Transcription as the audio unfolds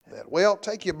Well,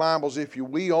 take your Bibles, if you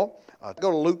will.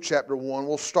 Go to Luke chapter 1.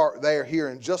 We'll start there here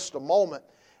in just a moment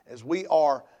as we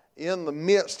are in the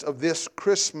midst of this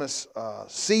Christmas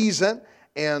season.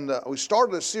 And we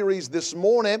started a series this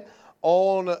morning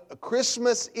on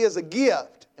Christmas is a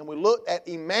Gift. And we looked at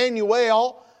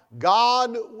Emmanuel,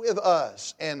 God with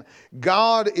us. And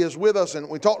God is with us. And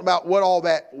we talked about what all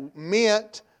that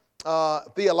meant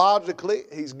theologically.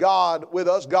 He's God with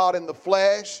us, God in the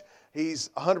flesh. He's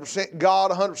 100%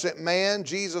 God, 100% man,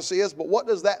 Jesus is. But what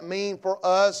does that mean for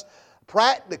us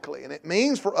practically? And it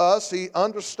means for us, He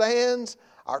understands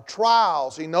our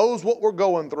trials. He knows what we're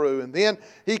going through. And then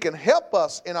He can help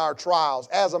us in our trials.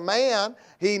 As a man,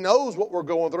 He knows what we're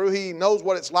going through. He knows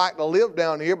what it's like to live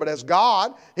down here. But as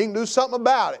God, He can do something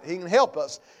about it. He can help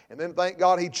us. And then thank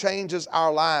God He changes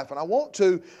our life. And I want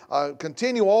to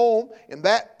continue on in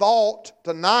that thought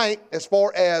tonight as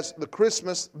far as the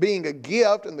Christmas being a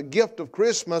gift and the gift of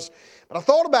Christmas. But I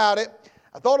thought about it.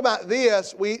 I thought about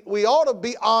this. We ought to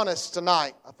be honest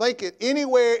tonight. I think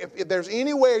if there's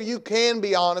anywhere you can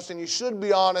be honest, and you should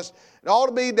be honest, it ought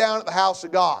to be down at the house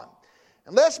of God.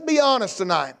 And let's be honest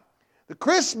tonight. The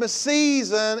Christmas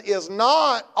season is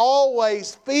not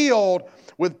always filled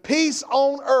with peace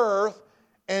on earth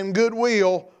and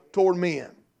goodwill toward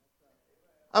men.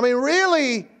 I mean,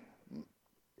 really,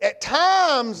 at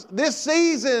times, this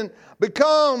season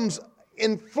becomes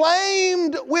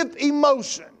inflamed with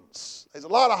emotions. There's a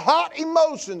lot of hot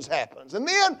emotions happens. And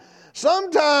then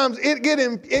sometimes it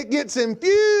gets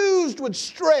infused with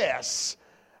stress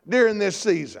during this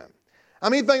season. I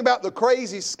mean, think about the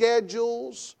crazy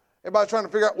schedules. Everybody's trying to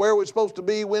figure out where we're supposed to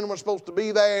be, when we're supposed to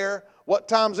be there. What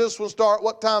time's this one start?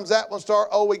 What time's that one start?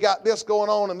 Oh, we got this going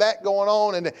on and that going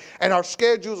on. And our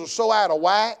schedules are so out of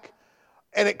whack.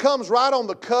 And it comes right on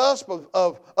the cusp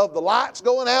of the lights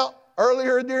going out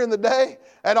earlier during the day.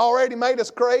 That already made us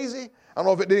crazy. I don't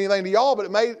know if it did anything to y'all,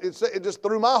 but it just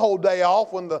threw my whole day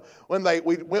off when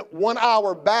we went 1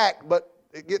 hour back, but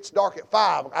it gets dark at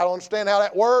 5. I don't understand how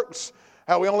that works.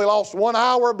 How we only lost 1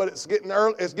 hour, but it's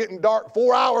getting dark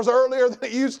 4 hours earlier than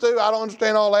it used to. I don't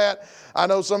understand all that. I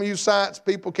know some of you science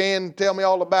people can tell me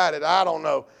all about it. I don't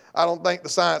know. I don't think the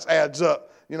science adds up.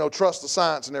 You know, trust the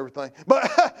science and everything. But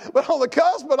on the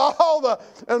cusp of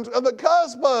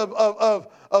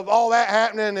of all that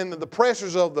happening, and the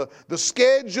pressures of the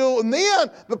schedule, and then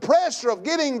the pressure of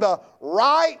getting the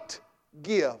right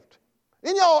gift.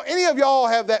 Any of y'all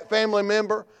have that family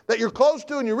member that you're close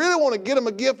to and you really want to get them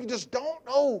a gift, you just don't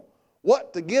know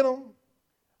what to get them?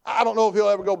 I don't know if he'll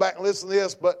ever go back and listen to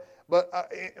this, but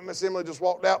Miss Emily just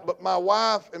walked out, but my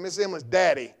wife and Miss Emily's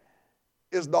daddy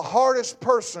is the hardest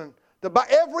person to buy.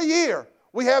 Every year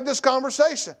we have this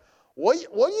conversation. What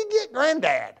do you get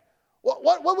Granddad?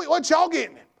 What y'all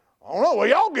getting him? I don't know. What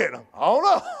y'all getting him? I don't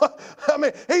know. I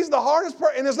mean, he's the hardest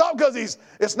person, and it's not because he's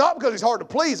hard to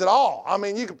please at all. I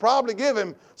mean, you could probably give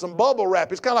him some bubble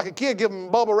wrap. It's kind of like a kid, give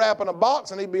him bubble wrap in a box,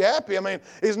 and he'd be happy. I mean,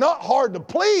 he's not hard to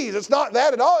please. It's not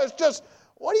that at all. It's just,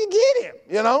 what do you get him?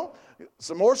 You know,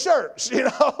 some more shirts, you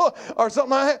know, or something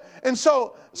like that. And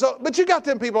so, but you got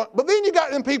them people. But then you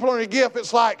got them people on a gift.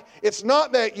 It's like, it's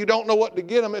not that you don't know what to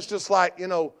get them. It's just like, you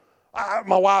know,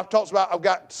 my wife talks about, I've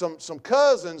got some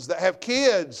cousins that have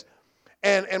kids.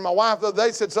 And my wife the other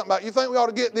day said something about, you think we ought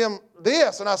to get them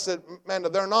this? And I said, Amanda,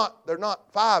 they're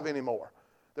not 5 anymore.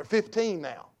 They're 15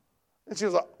 now. And she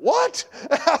was like, what?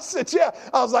 I said, yeah.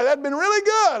 I was like, that'd been really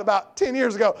good about 10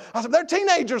 years ago. I said, they're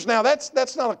teenagers now.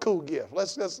 That's not a cool gift.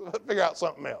 Let's figure out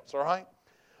something else, all right?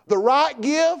 The right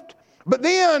gift, but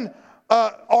then,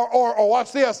 or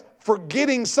watch this,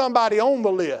 forgetting somebody on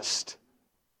the list.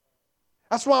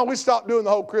 That's why we stopped doing the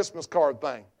whole Christmas card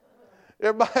thing.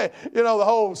 Everybody, you know, the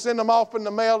whole send them off in the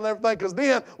mail and everything, because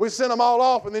then we send them all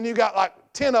off, and then you got like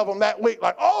 10 of them that week,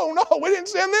 like, oh no, we didn't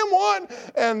send them one,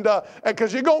 and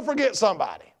because you're going to forget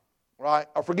somebody, right?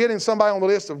 Or forgetting somebody on the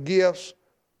list of gifts.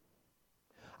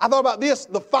 I thought about this,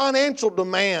 the financial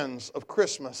demands of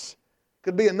Christmas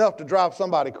could be enough to drive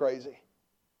somebody crazy.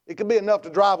 It could be enough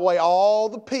to drive away all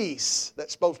the peace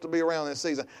that's supposed to be around this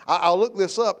season. I'll look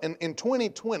this up. In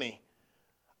 2020,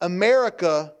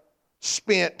 America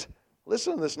spent,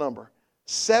 listen to this number,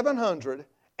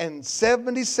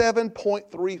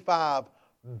 $777.35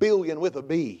 billion with a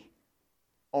B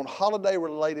on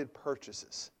holiday-related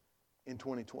purchases in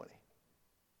 2020.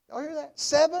 Y'all hear that?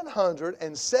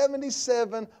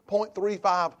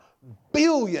 $777.35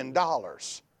 billion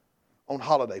on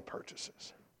holiday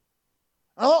purchases.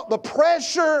 The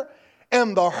pressure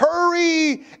and the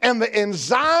hurry and the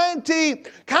anxiety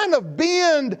kind of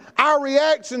bend our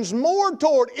reactions more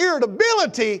toward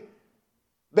irritability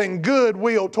than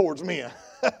goodwill towards men.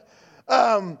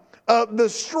 the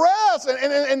stress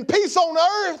and peace on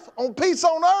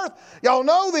earth. Y'all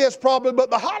know this probably, but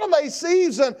the holiday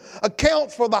season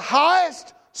accounts for the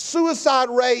highest suicide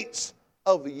rates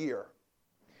of the year.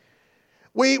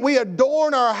 We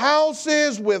adorn our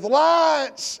houses with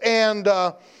lights and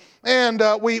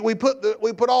we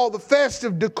put all the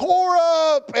festive decor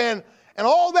up and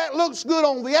all that looks good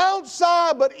on the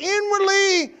outside, but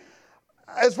inwardly,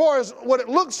 as far as what it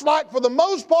looks like, for the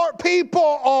most part,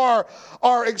 people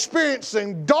are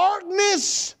experiencing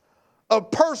darkness of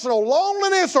personal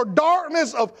loneliness or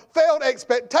darkness of failed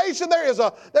expectation. There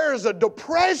is a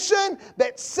depression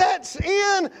that sets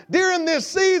in during this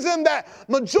season that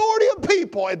majority of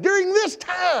people, during this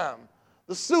time,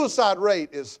 the suicide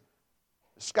rate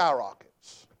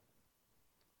skyrockets.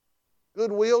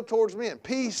 Goodwill towards men,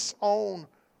 peace on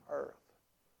earth.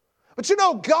 But you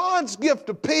know, God's gift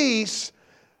of peace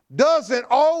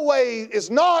is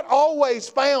not always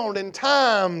found in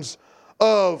times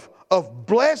of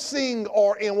blessing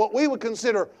or in what we would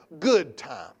consider good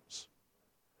times.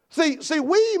 See,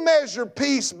 we measure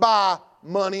peace by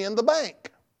money in the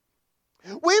bank.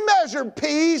 We measure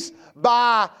peace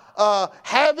by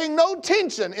having no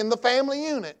tension in the family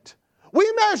unit. We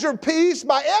measure peace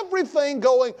by everything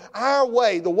going our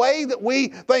way, the way that we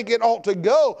think it ought to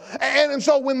go. And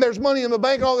so when there's money in the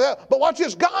bank and all that, but watch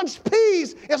this, God's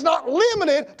peace is not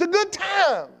limited to good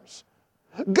times.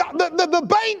 The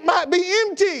bank might be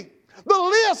empty. The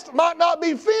list might not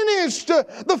be finished. The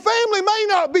family may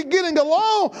not be getting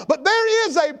along, but there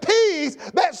is a peace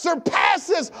that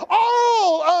surpasses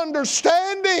all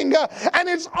understanding, and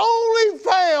it's only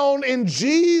found in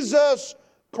Jesus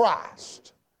Christ.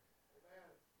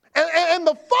 And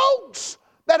the folks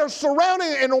that are surrounding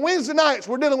it, and on Wednesday nights,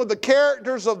 we're dealing with the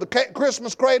characters of the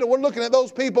Christmas cradle. We're looking at those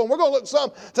people, and we're going to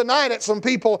look tonight at some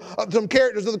people, some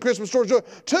characters of the Christmas story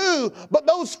too. But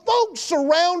those folks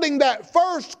surrounding that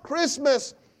first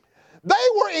Christmas, they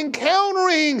were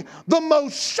encountering the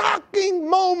most shocking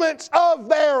moments of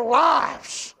their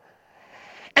lives.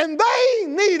 And they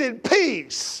needed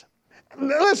peace.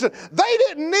 Listen, they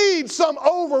didn't need some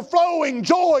overflowing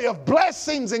joy of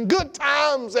blessings and good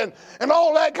times and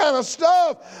all that kind of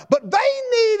stuff, but they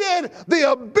needed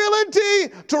the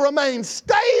ability to remain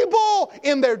stable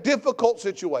in their difficult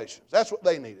situations. That's what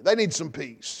they needed. They need some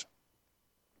peace.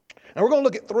 Now we're going to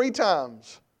look at 3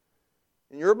 times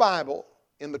in your Bible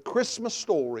in the Christmas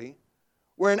story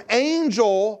where an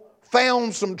angel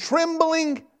found some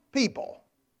trembling people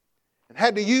and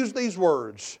had to use these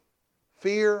words,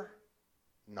 fear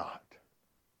not.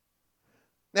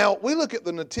 Now, we look at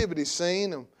the nativity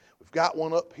scene, and we've got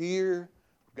one up here,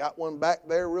 we've got one back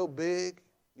there real big.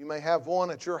 You may have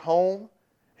one at your home,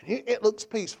 and it looks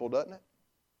peaceful, doesn't it?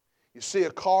 You see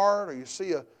a card or you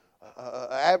see a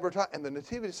advertisement, and the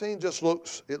nativity scene just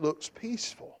looks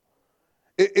peaceful.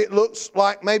 It looks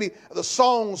like maybe the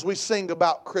songs we sing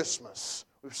about Christmas.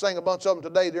 We've sang a bunch of them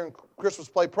today during Christmas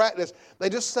play practice. They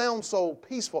just sound so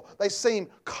peaceful. They seem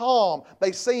calm.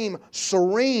 They seem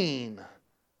serene.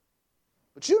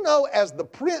 But you know, as the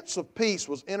Prince of Peace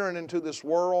was entering into this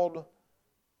world,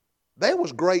 there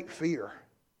was great fear.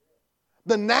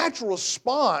 The natural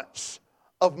response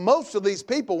of most of these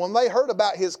people when they heard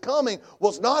about His coming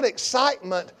was not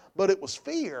excitement, but it was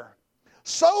fear.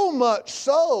 So much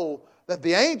so that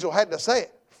the angel had to say,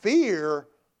 fear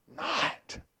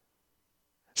not.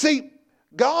 See,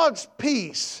 God's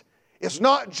peace is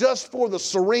not just for the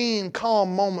serene,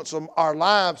 calm moments of our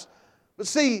lives, but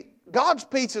see, God's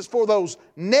peace is for those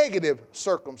negative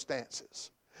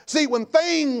circumstances. See, when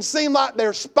things seem like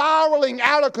they're spiraling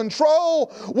out of control,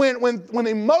 when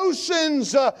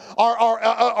emotions are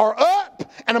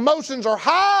up and emotions are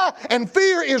high and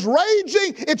fear is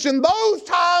raging, it's in those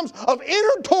times of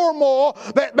inner turmoil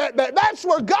that's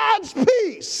where God's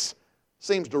peace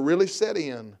seems to really set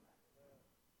in.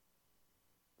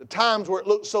 The times where it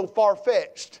looks so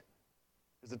far-fetched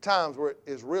is the times where it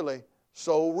is really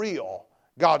so real.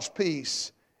 God's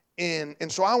peace. And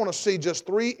so I want to see just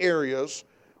 3 areas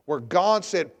where God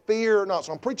said, fear not.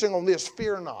 So I'm preaching on this,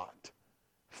 fear not.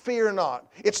 Fear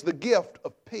not. It's the gift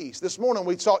of peace. This morning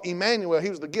we saw Emmanuel. He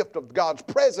was the gift of God's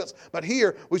presence. But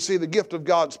here we see the gift of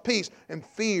God's peace and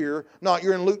fear not.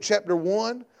 You're in Luke chapter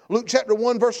 1. Luke chapter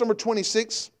 1, verse number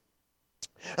 26.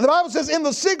 And the Bible says, in the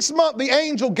 6th month, the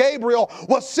angel Gabriel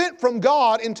was sent from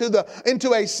God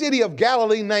into a city of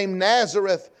Galilee named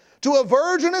Nazareth to a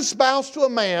virgin espoused to a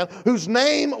man whose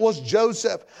name was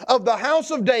Joseph of the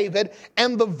house of David,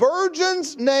 and the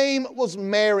virgin's name was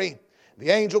Mary. The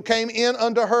angel came in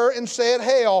unto her and said,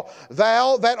 Hail,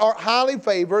 thou that art highly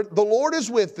favored, the Lord is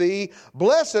with thee.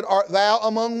 Blessed art thou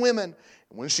among women.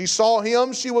 And when she saw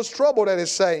him, she was troubled at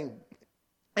his saying,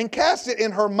 and cast it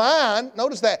in her mind,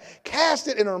 notice that, cast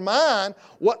it in her mind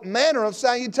what manner of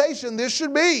salutation this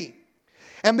should be.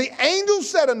 And the angel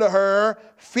said unto her,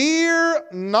 Fear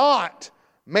not,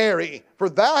 Mary, for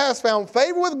thou hast found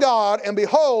favor with God, and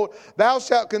behold, thou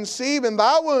shalt conceive in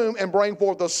thy womb and bring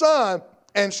forth a son,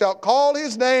 and shalt call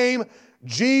his name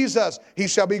Jesus. He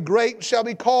shall be great, and shall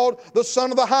be called the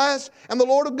Son of the Highest, and the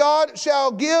Lord of God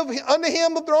shall give unto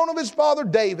him the throne of his father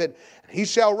David. He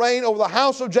shall reign over the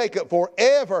house of Jacob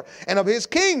forever, and of his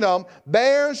kingdom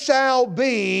there shall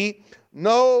be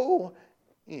no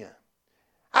end.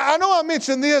 I know I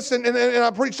mentioned this and I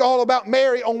preached all about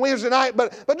Mary on Wednesday night,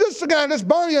 but just to kind of just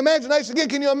burn your imagination again,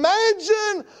 can you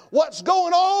imagine what's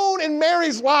going on in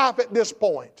Mary's life at this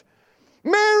point?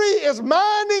 Mary is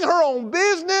minding her own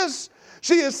business.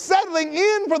 She is settling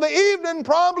in for the evening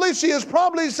probably. She is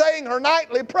probably saying her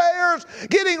nightly prayers,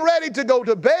 getting ready to go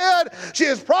to bed. She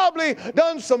has probably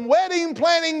done some wedding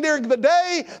planning during the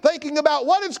day, thinking about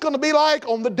what it's going to be like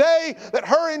on the day that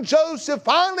her and Joseph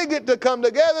finally get to come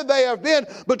together. They have been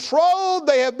betrothed.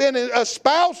 They have been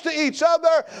espoused to each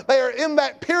other. They are in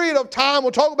that period of time.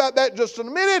 We'll talk about that just in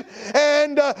a minute.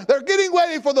 And they're getting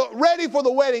ready for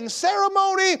the wedding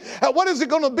ceremony. What is it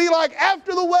going to be like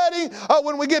after the wedding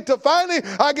when we get to finally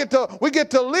we get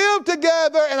to live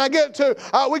together, and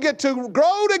we get to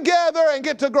grow together and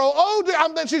get to grow older.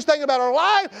 Then she's thinking about her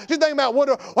life. She's thinking about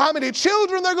how many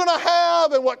children they're going to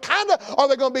have, and what kind of are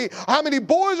they going to be? How many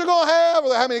boys are going to have,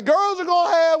 or how many girls are going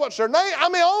to have? What's their name? I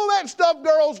mean, all that stuff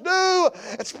girls do,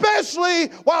 especially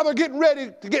while they're getting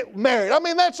ready to get married. I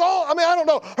mean, that's all. I mean, I don't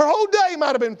know. Her whole day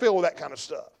might have been filled with that kind of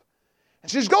stuff. And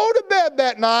she's going to bed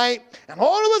that night, and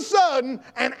all of a sudden,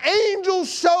 an angel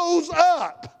shows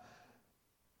up.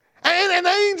 And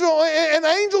an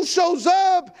angel shows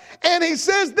up, and he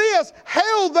says this,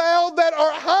 Hail thou that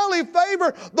art highly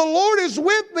favored, the Lord is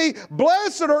with thee,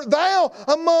 blessed art thou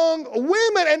among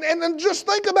women. And just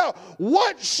think about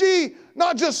what she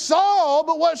not just saw,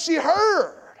 but what she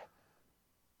heard.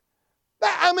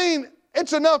 I mean,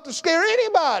 it's enough to scare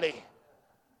anybody.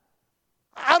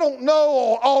 I don't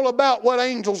know all about what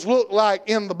angels look like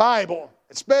in the Bible.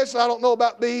 Especially, I don't know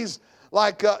about these.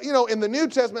 Like, in the New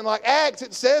Testament, like Acts,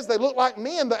 it says they look like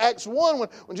men. The Acts 1,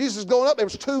 when Jesus was going up, there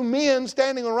was two men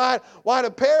standing in white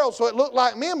apparel, so it looked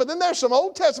like men. But then there's some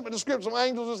Old Testament descriptions of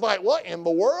angels. It's like, what in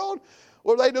the world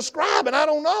were they describing? I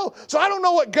don't know. So I don't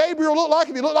know what Gabriel looked like,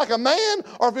 if he looked like a man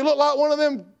or if he looked like one of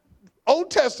them Old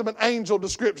Testament angel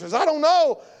descriptions. I don't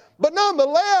know. But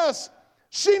nonetheless,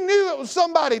 she knew it was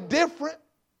somebody different.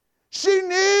 She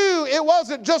knew it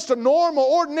wasn't just a normal,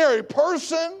 ordinary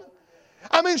person.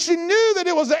 I mean, she knew that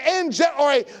it was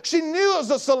she knew it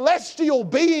was a celestial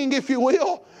being, if you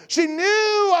will. She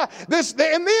knew this,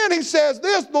 and then he says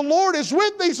this, the Lord is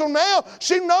with thee. So now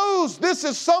she knows this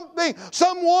is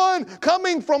someone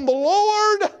coming from the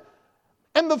Lord,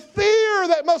 and the fear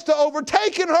that must have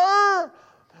overtaken her,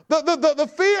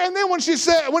 the fear. And then when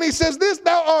he says this,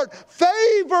 thou art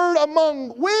favored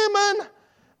among women.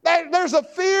 There's a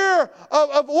fear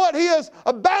of what he is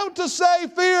about to say,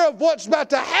 fear of what's about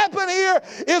to happen here.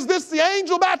 Is this the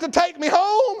angel about to take me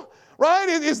home? Right?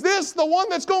 Is this the one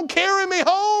that's going to carry me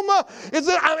home?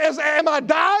 Am I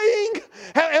dying?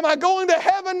 Am I going to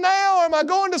heaven now? Or am I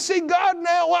going to see God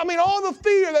now? Well, I mean, all the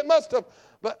fear that must have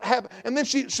happened. And then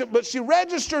she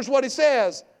registers what he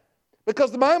says,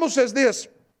 because the Bible says this.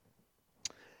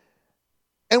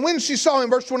 And when she saw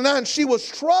him, verse 29, she was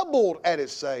troubled at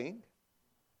his saying.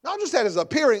 Not just at his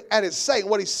appearing, at his saying,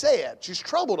 what he said. She's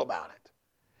troubled about it.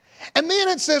 And then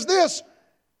it says this,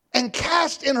 and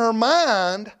cast in her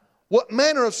mind what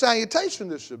manner of salutation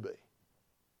this should be.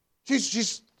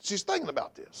 She's thinking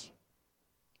about this.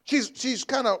 She's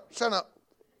kind of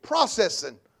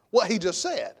processing what he just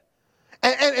said.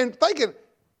 And thinking,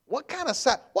 what kind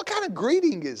of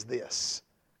greeting is this?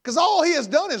 Because all he has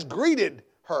done is greeted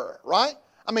her, right?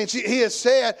 I mean, he has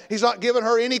said, he's not given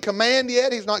her any command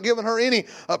yet. He's not given her any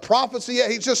prophecy yet.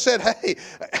 He's just said,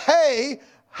 hey,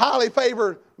 highly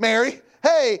favored Mary.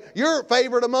 Hey, you're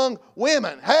favored among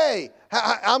women. Hey,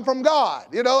 I'm from God.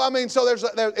 You know, I mean, so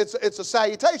it's a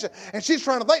salutation. And she's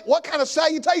trying to think, what kind of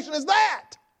salutation is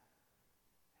that?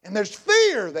 And there's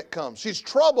fear that comes. She's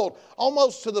troubled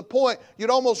almost to the point, you'd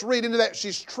almost read into that,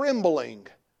 she's trembling.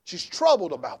 She's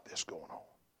troubled about this going on.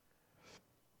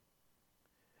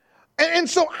 And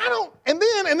so and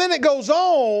then it goes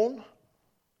on,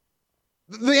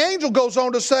 the angel goes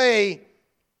on to say,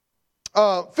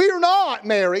 fear not,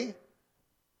 Mary.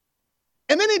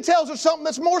 And then he tells her something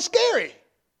that's more scary.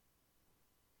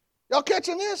 Y'all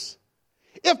catching this?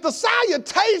 If the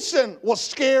salutation was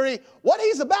scary, what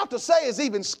he's about to say is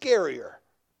even scarier.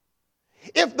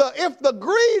 If the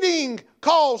greeting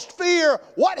caused fear,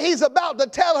 what he's about to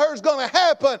tell her is going to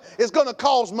happen is going to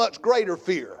cause much greater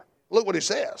fear. Look what he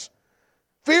says.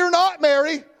 Fear not,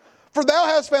 Mary, for thou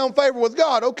hast found favor with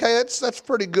God. Okay, that's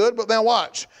pretty good, but now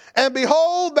watch. And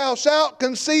behold, thou shalt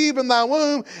conceive in thy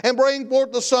womb and bring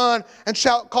forth the son and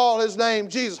shalt call his name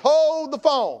Jesus. Hold the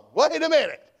phone. Wait a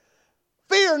minute.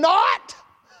 Fear not?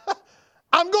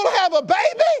 I'm going to have a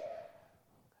baby?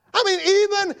 I mean,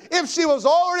 even if she was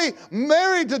already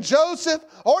married to Joseph,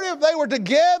 or if they were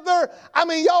together, I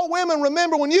mean, y'all women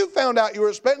remember when you found out you were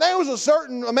expecting, there was a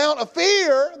certain amount of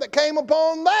fear that came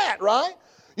upon that, right?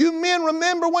 You men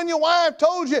remember when your wife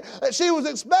told you that she was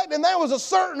expecting, there was a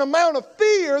certain amount of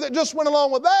fear that just went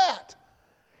along with that.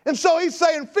 And so he's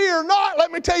saying, fear not.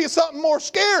 Let me tell you something more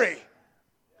scary.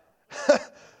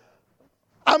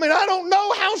 I mean, I don't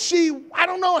know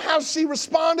how she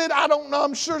responded. I don't know.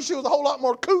 I'm sure she was a whole lot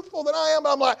more truthful than I am.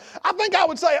 But I'm like, I think I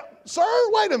would say, sir,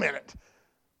 wait a minute.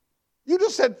 You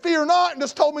just said fear not and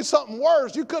just told me something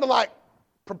worse. You could have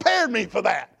prepared me for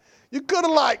that. You could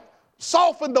have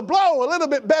softened the blow a little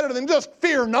bit better than just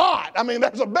fear not. I mean,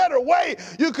 there's a better way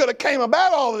you could have came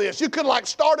about all of this. You could have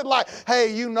started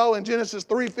hey, in Genesis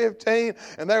 3:15,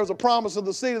 and there was a promise of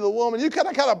the seed of the woman. You could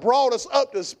have kind of brought us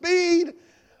up to speed.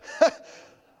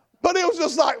 But it was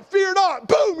just fear not.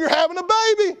 Boom, you're having a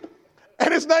baby.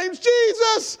 And his name's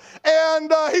Jesus.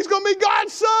 And he's going to be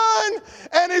God's son.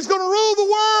 And he's going to rule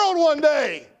the world one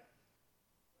day.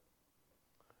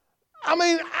 I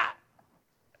mean,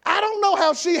 I don't know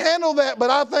how she handled that.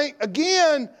 But I think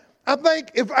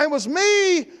if it was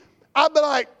me, I'd be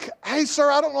like, hey, sir,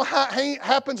 I don't know how it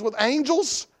happens with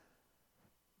angels.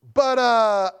 But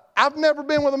I've never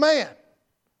been with a man.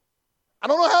 I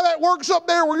don't know how that works up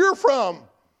there where you're from.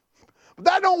 But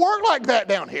that don't work like that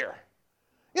down here.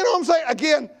 You know what I'm saying?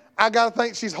 Again, I got to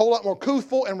think she's a whole lot more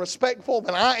truthful and respectful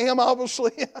than I am,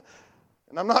 obviously.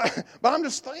 And I'm not, but I'm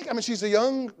just thinking, she's a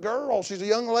young girl. She's a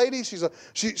young lady. She's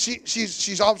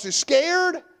obviously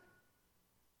scared.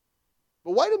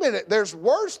 But wait a minute. There's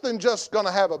worse than just going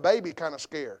to have a baby kind of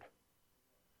scared.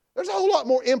 There's a whole lot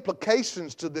more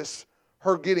implications to this,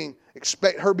 her being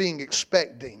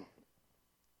expecting.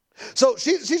 So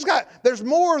there's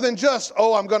more than just,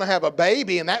 I'm going to have a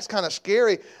baby, and that's kind of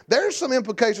scary. There's some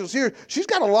implications here. She's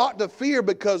got a lot to fear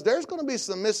because there's going to be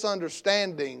some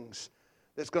misunderstandings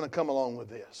that's going to come along with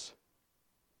this.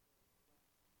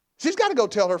 She's got to go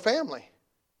tell her family.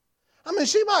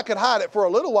 She could hide it for a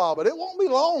little while, but it won't be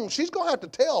long. She's going to have to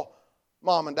tell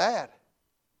mom and dad.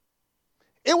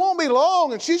 It won't be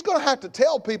long, and she's going to have to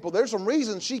tell people there's some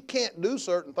reasons she can't do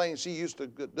certain things she used to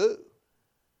do.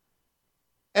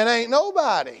 And ain't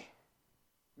nobody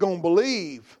going to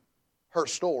believe her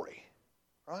story,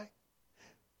 right?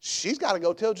 She's got to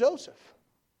go tell Joseph.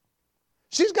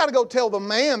 She's got to go tell the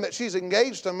man that she's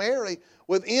engaged to marry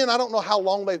within, I don't know how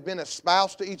long they've been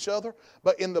espoused to each other,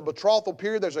 but in the betrothal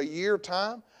period, there's a year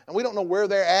time. And we don't know where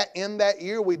they're at in that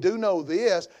year. We do know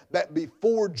this, that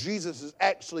before Jesus is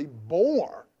actually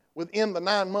born, within the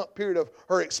 9-month period of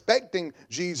her expecting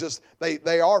Jesus,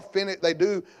 they are finished.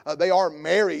 They are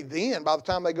married then by the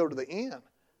time they go to the end.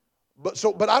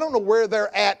 But I don't know where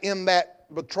they're at in that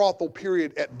betrothal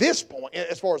period at this point,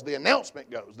 as far as the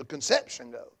announcement goes, the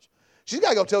conception goes. She's got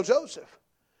to go tell Joseph.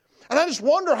 And I just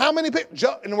wonder how many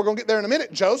people, and we're going to get there in a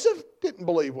minute, Joseph didn't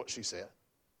believe what she said.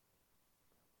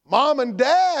 Mom and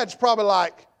Dad's probably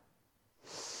like,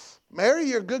 Mary,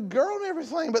 you're a good girl and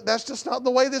everything, but that's just not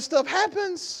the way this stuff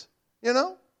happens, you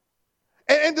know?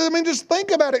 And just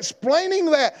think about explaining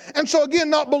that. And so again,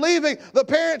 not believing, the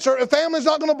parents or the family's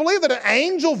not going to believe that an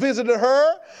angel visited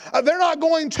her. They're not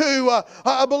going to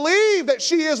believe that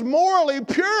she is morally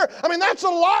pure. That's a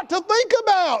lot to think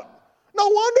about. No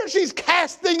wonder she's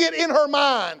casting it in her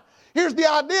mind. Here's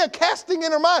the idea, casting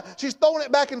in her mind. She's throwing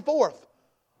it back and forth.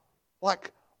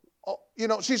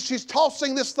 She's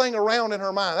tossing this thing around in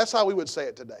her mind. That's how we would say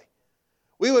it today.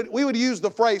 We would use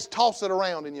the phrase, toss it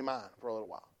around in your mind for a little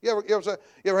while. You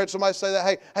ever heard somebody say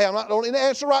that? Hey, don't need to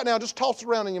answer right now. Just toss it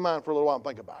around in your mind for a little while and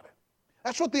think about it.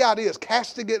 That's what the idea is,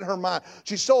 casting it in her mind.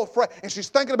 She's so afraid, and she's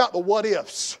thinking about the what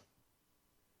ifs.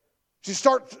 She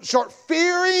start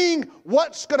fearing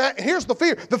what's going to happen. Here's the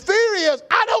fear. The fear is,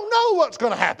 I don't know what's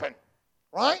going to happen,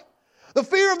 right? The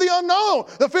fear of the unknown.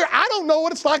 The fear, I don't know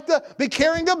what it's like to be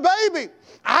carrying a baby.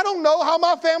 I don't know how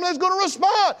my family is going to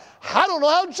respond. I don't know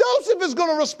how Joseph is going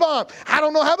to respond. I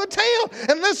don't know how the town.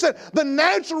 And listen, the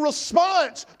natural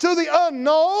response to the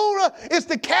unknown is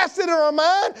to cast it in our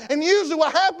mind. And usually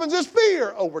what happens is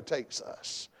fear overtakes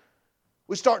us.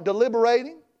 We start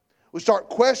deliberating. We start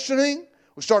questioning.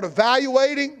 We start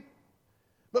evaluating.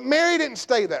 But Mary didn't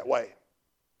stay that way.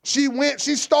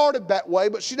 She started that way,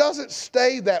 but she doesn't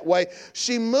stay that way.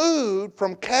 She moved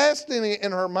from casting it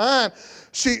in her mind.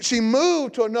 She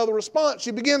moved to another response.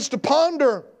 She begins to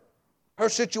ponder her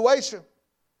situation.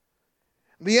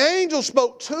 The angel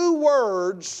spoke 2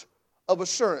 words of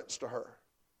assurance to her.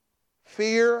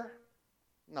 Fear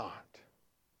not.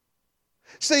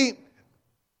 See,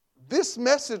 this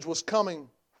message was coming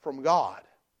from God.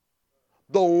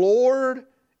 The Lord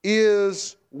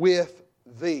is with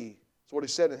thee. That's what he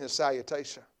said in his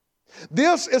salutation.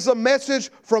 This is a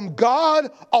message from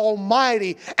God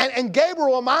Almighty. And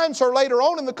Gabriel reminds her later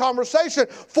on in the conversation,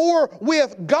 for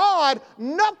with God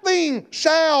nothing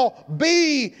shall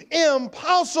be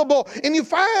impossible. And you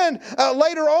find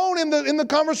later on in the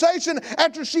conversation,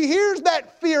 after she hears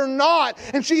that fear not,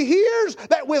 and she hears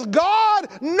that with God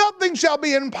nothing shall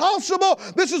be impossible,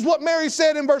 this is what Mary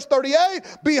said in verse 38,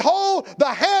 behold,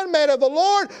 the handmaid of the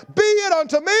Lord, be it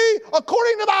unto me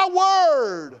according to thy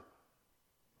word.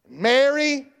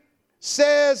 Mary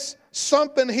says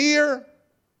something here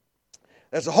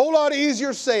that's a whole lot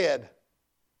easier said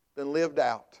than lived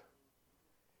out.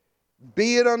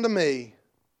 Be it unto me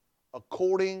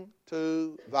according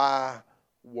to thy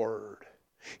word.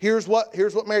 Here's what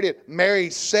Mary did. Mary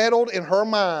settled her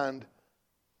mind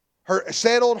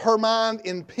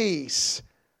in peace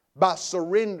by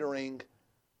surrendering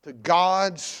to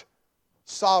God's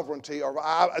sovereignty, or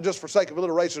just for sake of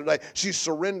alliteration today, she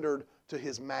surrendered to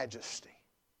his majesty.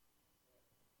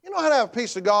 You know how to have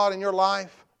peace of God in your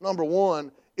life? Number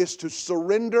 1 is to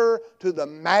surrender to the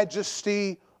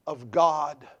majesty of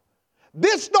God.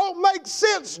 This don't make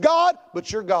sense, God, but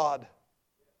you're God.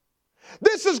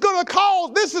 This is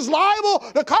liable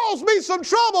to cause me some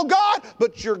trouble, God,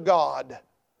 but you're God.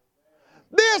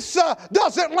 This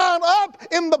doesn't line up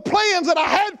in the plans that I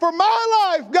had for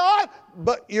my life, God,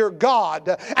 but you're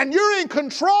God. And you're in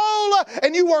control,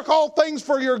 and you work all things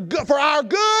for our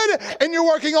good, and you're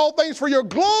working all things for your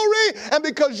glory, and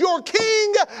because you're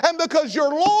King, and because you're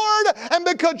Lord, and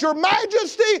because you're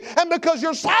majesty, and because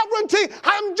you're sovereignty,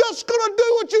 I'm just going to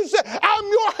do what you said. I'm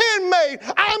your handmaid.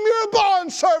 I'm your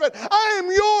bondservant. I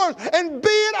am yours. And be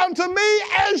it unto me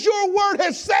as your word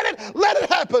has said it. Let it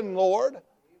happen, Lord.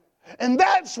 And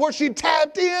that's where she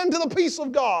tapped into the peace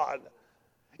of God.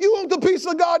 You want the peace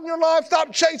of God in your life?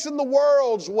 Stop chasing the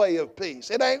world's way of peace.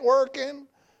 It ain't working.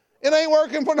 It ain't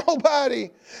working for nobody.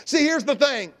 See, here's the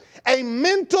thing. A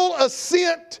mental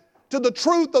assent to the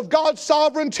truth of God's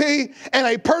sovereignty and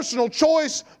a personal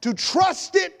choice to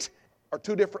trust it are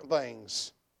 2 different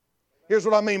things. Here's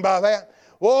what I mean by that.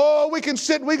 Oh, we can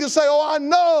say, oh, I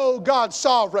know God's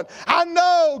sovereign. I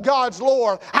know God's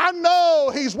Lord. I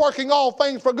know He's working all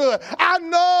things for good. I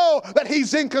know that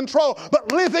He's in control.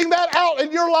 But living that out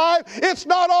in your life, it's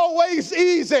not always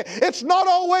easy. It's not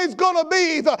always going to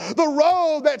be the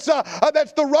road that's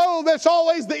the road that's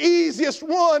always the easiest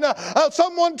one.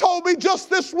 Someone told me just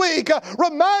this week,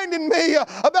 reminding me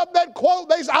about that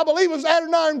quote, I believe it was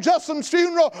Adoniram Judson's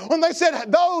funeral, when they said,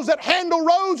 those that handle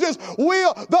roses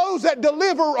those that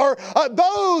deliver or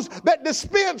those that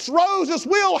dispense roses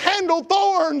will handle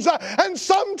thorns. And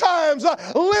sometimes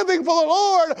living for the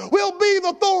Lord will be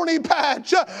the thorny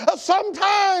patch.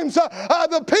 Sometimes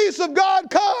the peace of God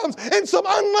comes in some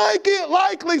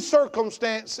unlikely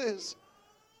circumstances.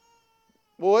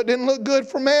 Boy, it didn't look good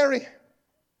for Mary.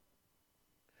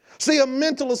 See, a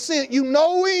mental assent, you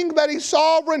knowing that He's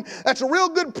sovereign, that's a real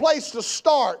good place to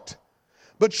start.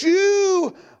 But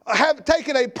you have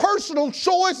taken a personal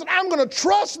choice, and I'm going to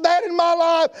trust that in my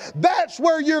life. That's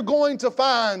where you're going to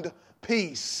find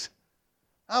peace.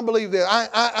 I believe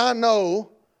that. I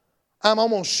know, I'm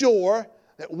almost sure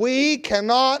that we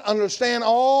cannot understand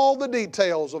all the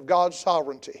details of God's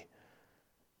sovereignty.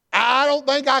 I don't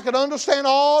think I could understand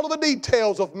all of the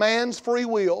details of man's free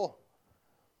will.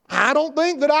 I don't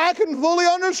think that I can fully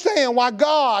understand why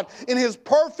God, in His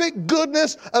perfect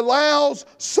goodness, allows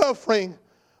suffering.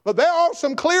 But there are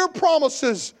some clear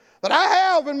promises that I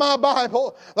have in my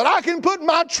Bible that I can put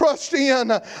my trust in,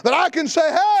 that I can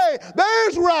say, hey,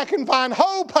 there's where I can find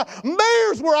hope,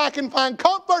 there's where I can find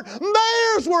comfort,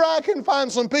 there's where I can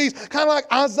find some peace. Kind of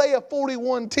like Isaiah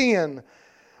 41:10,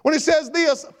 when it says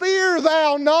this, fear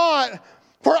thou not,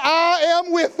 for I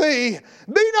am with thee.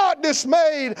 Be not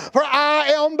dismayed, for I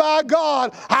am thy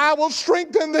God. I will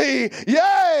strengthen thee.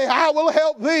 Yea, I will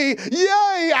help thee.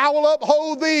 Yea, I will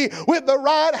uphold thee with the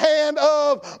right hand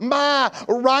of my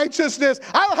righteousness.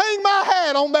 I'll hang my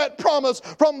hat on that promise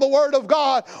from the Word of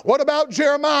God. What about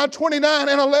Jeremiah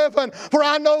 29:11? For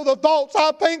I know the thoughts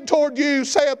I think toward you,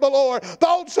 saith the Lord,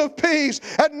 thoughts of peace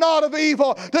and not of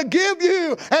evil, to give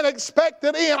you an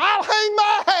expected end. I'll hang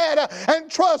my hat and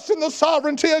trust in the sovereignty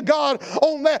sovereignty of God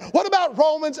on that. What about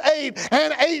Romans 8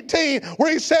 and 18,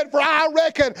 where he said, for I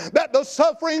reckon that the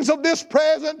sufferings of this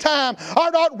present time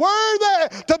are not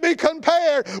worthy to be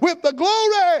compared with the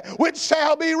glory which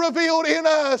shall be revealed in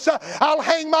us. I'll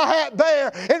hang my hat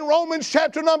there in Romans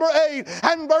chapter number 8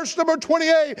 and verse number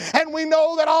 28. And we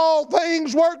know that all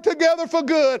things work together for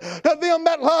good to them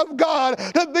that love God,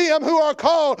 to them who are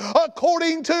called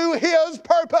according to His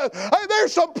purpose. Hey,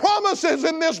 there's some promises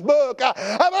in this book that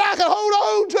I can hold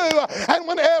on to. And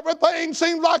when everything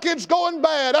seems like it's going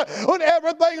bad, when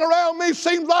everything around me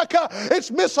seems like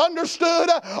it's misunderstood,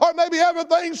 or maybe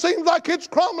everything seems like it's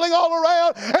crumbling all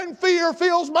around, and fear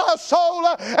fills my soul,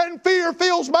 and fear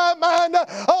fills my mind.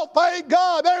 Oh, thank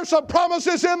God, there's some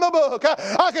promises in the book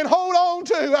I can hold on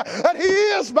to, that He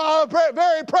is my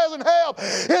very present help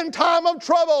in time of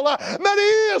trouble, that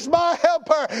He is my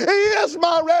helper, He is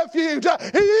my refuge,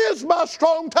 He is my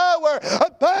strong tower.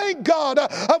 Thank God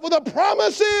for the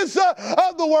promises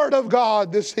of the Word of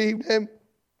God this evening.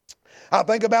 I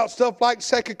think about stuff like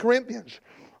 2 Corinthians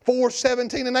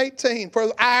 4:17 and 18.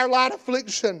 For our light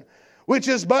affliction, which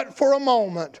is but for a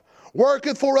moment,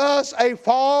 worketh for us a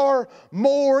far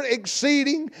more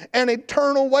exceeding and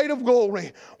eternal weight of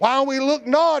glory, while we look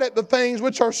not at the things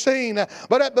which are seen,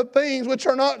 but at the things which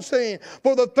are not seen.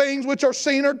 For the things which are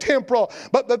seen are temporal,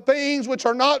 but the things which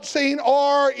are not seen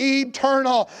are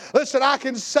eternal. Listen, I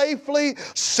can safely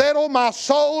settle my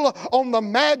soul on the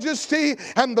majesty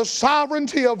and the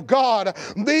sovereignty of God.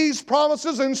 These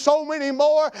promises and so many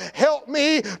more help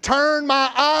me turn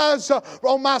my eyes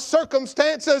on my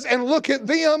circumstances and look at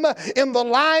them in the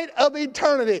light of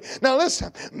eternity. Now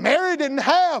listen, Mary didn't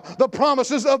have the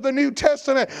promises of the New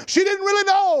Testament. She didn't really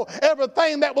know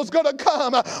everything that was going to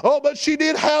come. But she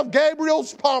did have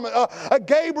Gabriel's promise, a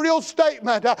Gabriel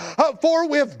statement. For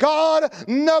with God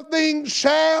nothing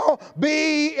shall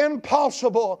be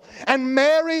impossible. And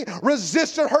Mary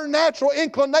resisted her natural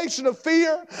inclination of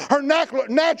fear, her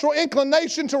natural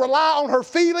inclination to rely on her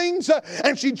feelings,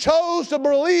 and she chose to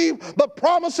believe the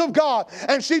promise of God.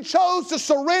 And she chose to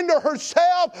surrender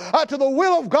herself to the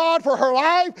will of God for her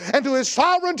life and to His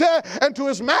sovereignty and to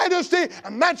His majesty.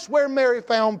 And that's where Mary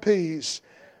found peace.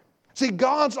 See,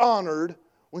 God's honored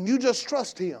when you just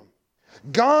trust Him.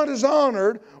 God is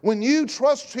honored when you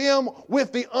trust Him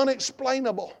with the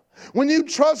unexplainable. When you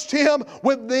trust Him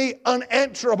with the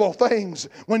unanswerable things.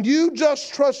 When you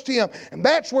just trust Him. And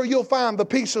that's where you'll find the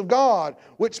peace of God,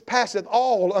 which passeth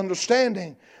all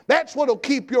understanding. That's what will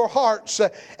keep your hearts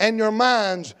and your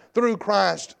minds through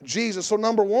Christ Jesus. So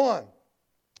number one,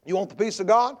 you want the peace of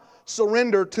God?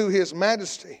 Surrender to His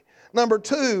majesty. Number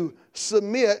two,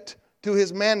 submit to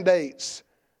His mandates.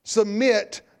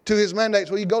 Submit to His mandates.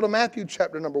 Well, you go to Matthew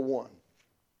chapter number 1.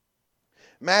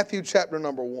 Matthew chapter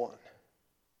number 1.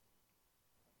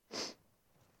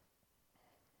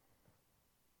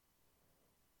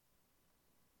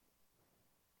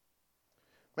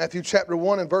 Matthew chapter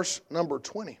 1 and verse number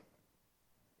 20.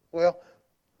 Well,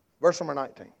 verse number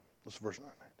 19. Let's verse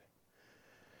number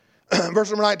 19. Verse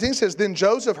number 19 says, Then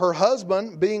Joseph, her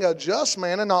husband, being a just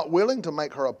man and not willing to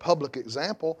make her a public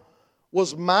example,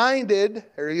 was minded,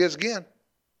 here he is again,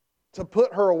 to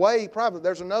put her away privately.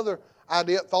 There's another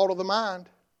idea, thought of the mind.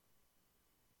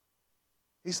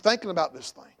 He's thinking about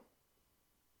this thing.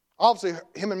 Obviously,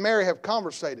 him and Mary have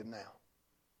conversated now.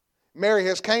 Mary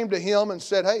has came to him and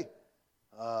said, hey,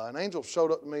 an angel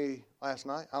showed up to me last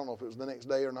night. I don't know if it was the next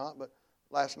day or not, but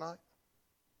last night.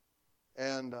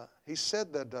 And he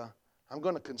said that I'm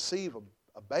going to conceive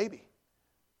a baby.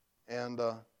 And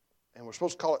we're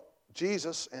supposed to call it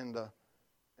Jesus, and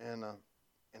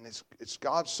it's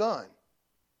God's son.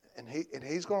 And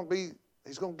he's going to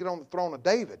get on the throne of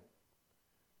David.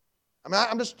 I mean,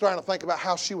 I'm just trying to think about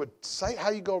how she would say,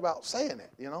 how you go about saying it,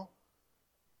 you know.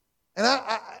 And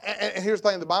and here's the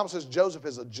thing, the Bible says Joseph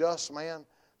is a just man,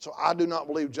 so I do not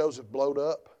believe Joseph blowed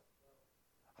up.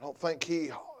 I don't think he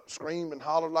screamed and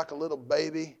hollered like a little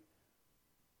baby.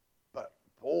 But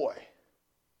boy,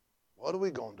 what are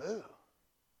we going to do?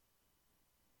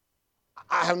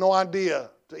 I have no idea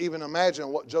to even imagine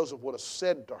what Joseph would have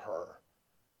said to her.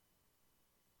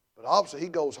 But obviously he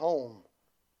goes home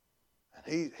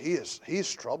and he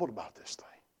is troubled about this thing.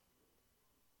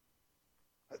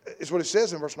 It's what it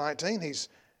says in verse 19. He's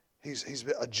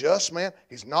a just man.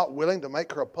 He's not willing to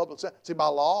make her a public example. See, by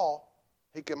law,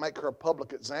 he could make her a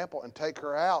public example and take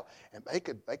her out, and they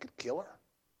could kill her.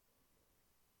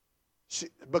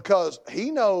 Because he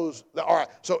knows that, all right,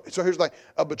 so here's the thing.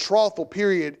 A betrothal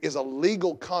period is a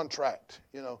legal contract.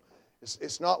 You know,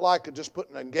 it's not like just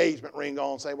putting an engagement ring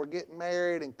on and saying we're getting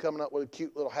married and coming up with a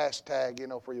cute little hashtag, you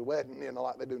know, for your wedding, you know,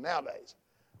 like they do nowadays.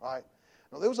 Right?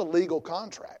 No, there was a legal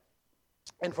contract.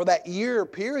 And for that year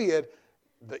period,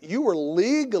 that you were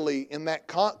legally in that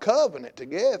covenant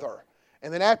together.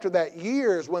 And then after that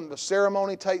year is when the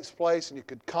ceremony takes place and you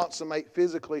could consummate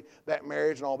physically that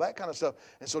marriage and all that kind of stuff.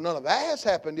 And so none of that has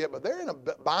happened yet, but they're in a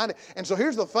binding. And so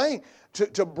here's the thing.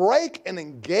 To break an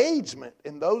engagement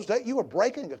in those days, you were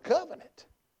breaking a covenant.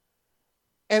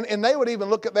 And they would even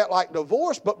look at that like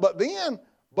divorce. But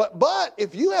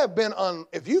if you have been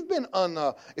if you've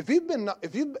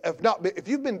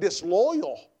been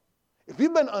disloyal, if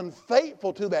you've been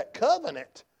unfaithful to that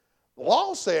covenant, the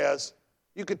law says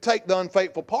you could take the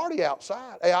unfaithful party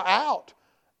out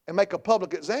and make a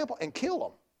public example and kill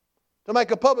them. To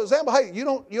make a public example, hey, you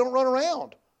don't run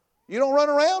around. You don't run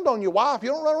around on your wife. You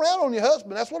don't run around on your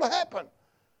husband. That's what'll happen.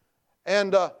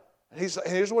 And here's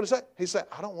what he said. He said,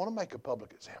 I don't want to make a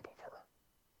public example of her.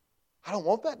 I don't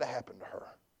want that to happen to her.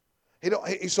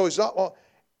 So he's not. Well,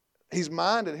 he's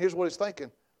minded. Here's what he's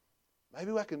thinking.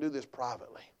 Maybe I can do this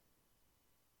privately.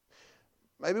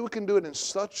 Maybe we can do it in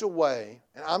such a way,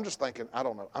 and I'm just thinking, I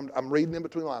don't know. I'm reading in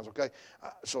between the lines, okay?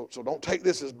 So don't take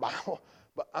this as Bible,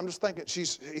 but I'm just thinking,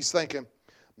 he's thinking,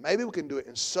 maybe we can do it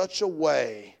in such a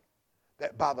way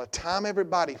that by the time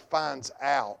everybody finds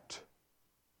out,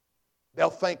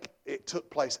 they'll think it took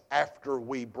place after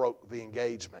we broke the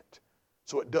engagement.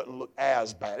 So it doesn't look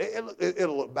as bad.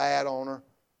 It'll look bad on her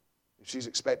if she's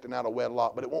expecting out of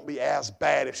wedlock, but it won't be as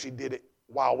bad if she did it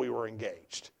while we were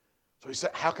engaged. So he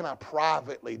said, how can I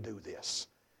privately do this?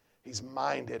 He's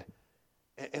minded.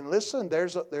 And listen,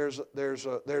 there's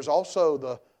also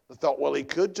the thought, well, he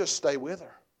could just stay with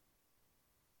her.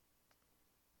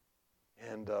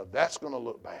 And that's going to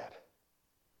look bad.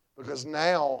 Because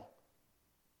now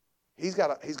he's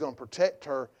going to protect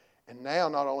her. And now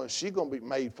not only is she going to be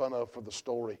made fun of for the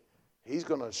story, he's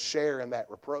going to share in that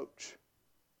reproach.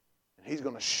 And he's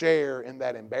going to share in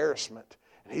that embarrassment.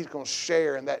 And he's going to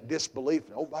share in that disbelief.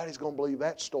 Nobody's going to believe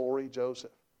that story,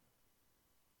 Joseph.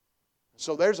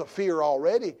 So there's a fear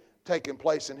already taking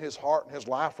place in his heart and his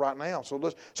life right now. So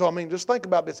just think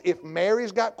about this. If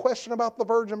Mary's got question about the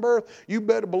virgin birth, you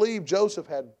better believe Joseph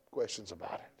had questions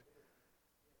about it.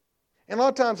 And a lot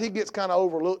of times he gets kind of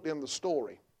overlooked in the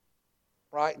story.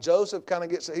 Right? Joseph kind of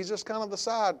he's just kind of the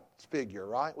side figure,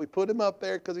 right? We put him up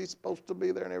there because he's supposed to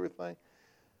be there and everything.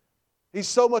 He's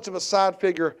so much of a side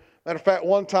figure. Matter of fact,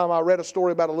 one time I read a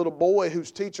story about a little boy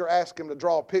whose teacher asked him to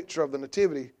draw a picture of the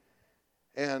nativity.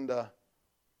 And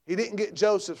he didn't get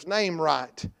Joseph's name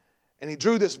right. And he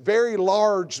drew this very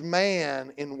large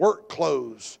man in work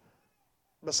clothes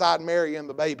beside Mary and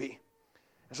the baby.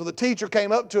 And so the teacher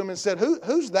came up to him and said,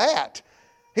 who's that?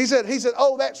 He said,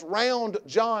 oh, that's round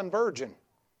John Virgin.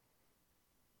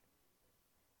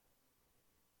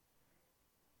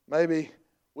 Maybe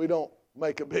we don't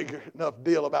make a big enough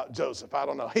deal about Joseph. I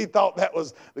don't know. He thought that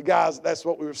was the guys, that's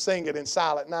what we were singing in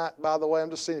Silent Night, by the way. I'm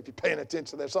just seeing if you're paying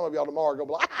attention there. Some of y'all tomorrow go,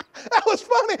 that was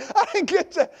funny. I didn't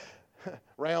get that.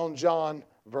 Round John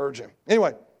Virgin.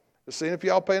 Anyway, just seeing if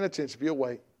y'all paying attention, if you'll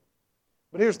wait.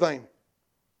 But here's the thing.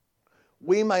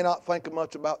 We may not think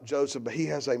much about Joseph, but he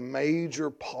has a major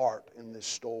part in this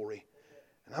story.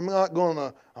 And I'm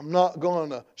not going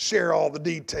to share all the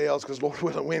details because Lord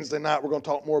willing, Wednesday night we're going to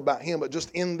talk more about him. But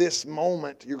just in this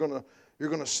moment, you're going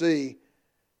to see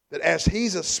that as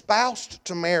he's espoused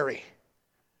to Mary,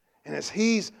 and as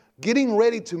he's getting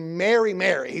ready to marry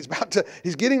Mary,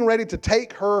 he's getting ready to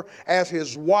take her as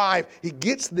his wife. He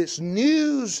gets this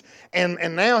news, and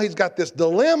now he's got this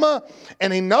dilemma,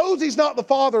 and he knows he's not the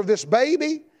father of this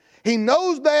baby. He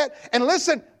knows that. And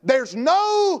listen, there's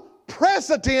no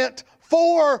precedent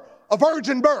for a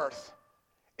virgin birth.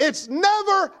 It's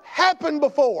never happened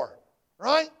before,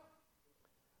 right?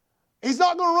 He's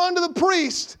not going to run to the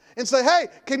priest and say, hey,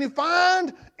 can you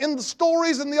find in the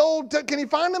stories in the Old, can you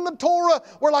find in the Torah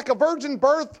where like a virgin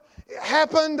birth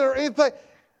happened or anything?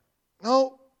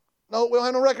 No, we don't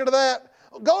have no record of that.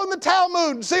 Go in the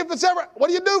Talmud and see if it's ever, what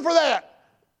do you do for that?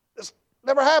 It's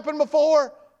never happened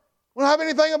before. We don't have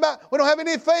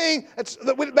anything.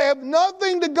 They have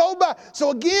nothing to go by.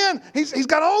 So again, he's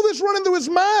got all this running through his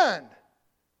mind.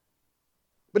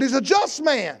 But he's a just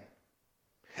man.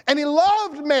 And he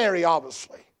loved Mary,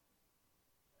 obviously.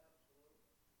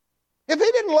 If he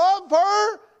didn't love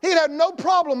her, he'd have no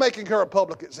problem making her a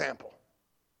public example.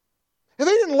 If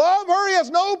he didn't love her, he has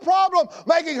no problem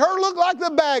making her look like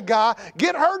the bad guy,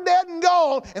 get her dead and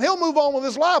gone, and he'll move on with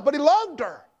his life. But he loved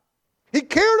her. He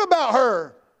cared about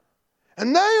her.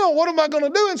 And now, what am I going to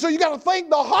do? And so you got to think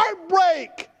the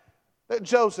heartbreak that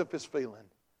Joseph is feeling.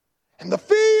 And the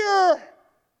fear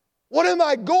What am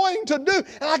I going to do?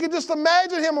 And I can just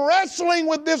imagine him wrestling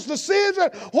with this decision.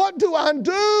 What do I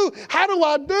do? How do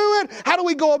I do it? How do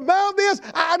we go about this?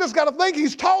 I just got to think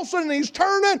he's tossing and he's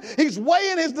turning. He's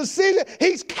weighing his decision.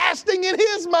 He's casting in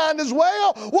his mind as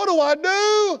well. What do I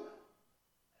do?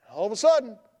 All of a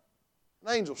sudden,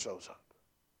 an angel shows up.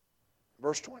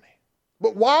 Verse 20.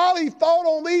 But while he thought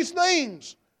on these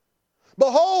things,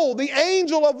 behold, the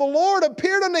angel of the Lord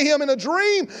appeared unto him in a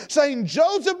dream, saying,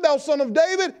 Joseph, thou son of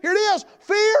David, here it is,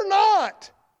 fear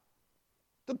not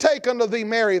to take unto thee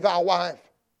Mary thy wife,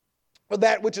 for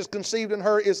that which is conceived in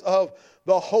her is of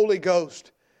the Holy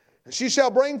Ghost. And she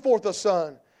shall bring forth a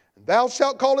son, and thou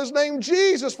shalt call his name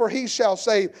Jesus, for he shall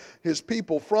save his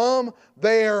people from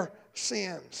their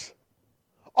sins.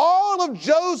 All of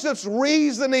Joseph's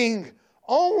reasoning,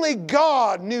 only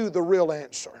God knew the real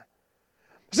answer.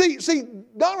 See,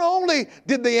 not only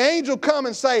did the angel come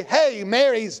and say, hey,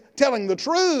 Mary's telling the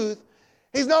truth,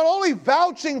 he's not only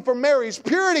vouching for Mary's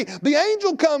purity, the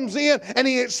angel comes in and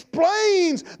he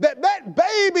explains that that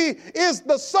baby is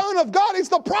the Son of God. It's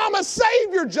the promised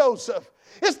Savior, Joseph.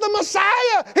 It's the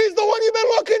Messiah. He's the one you've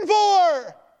been looking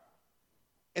for.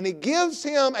 And he gives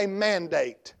him a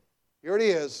mandate. Here it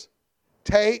is.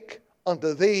 Take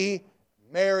unto thee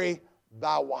Mary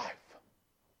thy wife.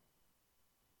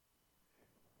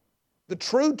 The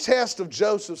true test of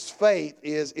Joseph's faith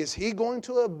is he going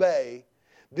to obey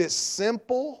this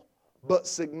simple but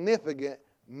significant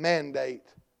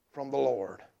mandate from the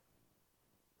Lord?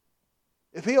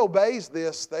 If he obeys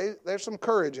this, there's some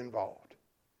courage involved.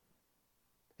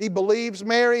 He believes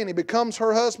Mary and he becomes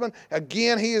her husband.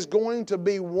 Again, he is going to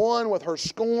be one with her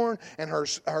scorn and her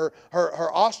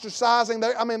ostracizing.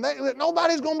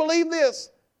 Nobody's going to believe this.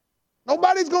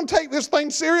 Nobody's going to take this thing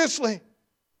seriously.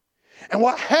 And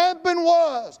what happened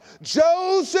was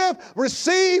Joseph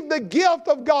received the gift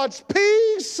of God's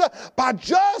peace by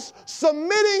just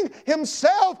submitting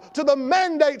himself to the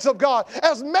mandates of God.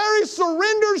 As Mary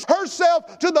surrenders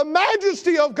herself to the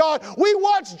majesty of God, we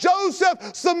watch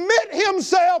Joseph submit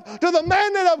himself to the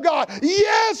mandate of God.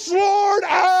 Yes, Lord,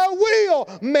 I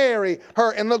will marry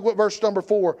her. And look what verse number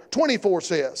 24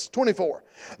 says. 24.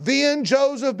 Then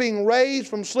Joseph, being raised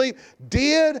from sleep,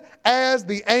 did as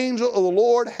the angel of the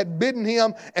Lord had bidden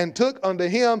him, and took unto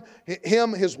him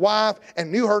his wife,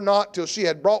 and knew her not till she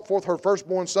had brought forth her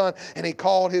firstborn son, and he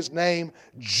called his name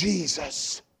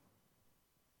Jesus.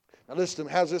 Now listen to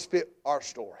me, how does this fit our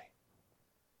story?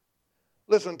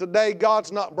 Listen, today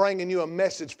God's not bringing you a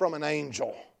message from an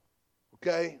angel,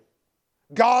 okay?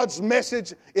 God's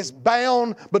message is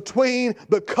bound between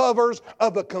the covers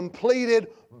of a completed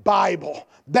Bible.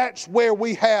 That's where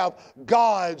we have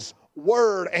God's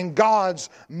Word and God's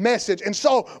message. And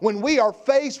so when we are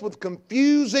faced with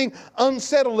confusing,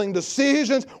 unsettling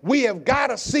decisions, we have got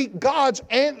to seek God's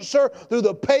answer through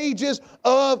the pages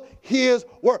of His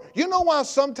Word. You know why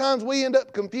sometimes we end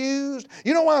up confused?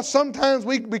 You know why sometimes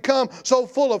we become so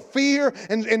full of fear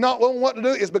and not knowing what to do?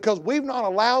 Is because we've not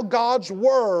allowed God's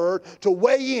Word to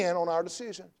weigh in on our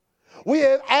decisions. We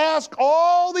have asked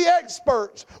all the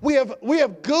experts. We have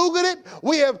Googled it.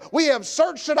 We have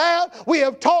searched it out. We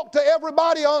have talked to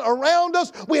everybody around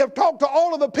us. We have talked to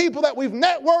all of the people that we've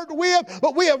networked with,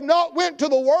 but we have not went to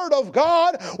the Word of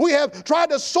God. We have tried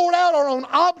to sort out our own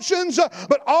options.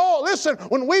 Listen,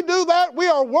 when we do that, we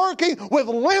are working with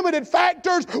limited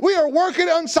factors. We are working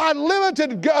inside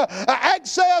limited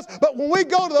access. But when we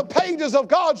go to the pages of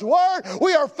God's Word,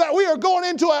 we are going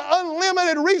into an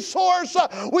unlimited resource.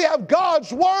 We have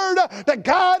God's Word to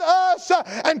guide us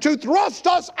and to thrust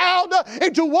us out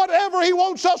into whatever He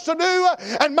wants us to do.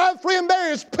 And my friend,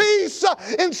 there is peace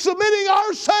in submitting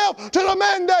ourselves to the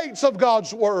mandates of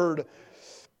God's Word.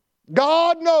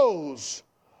 God knows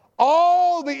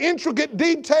all the intricate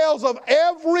details of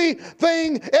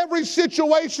everything, every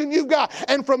situation you've got.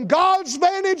 And from God's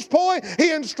vantage point,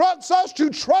 He instructs us to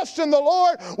trust in the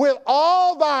Lord with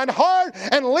all thine heart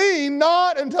and lean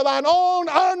not into thine own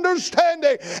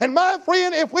understanding. And my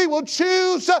friend, if we will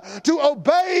choose to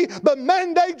obey the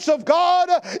mandates of God,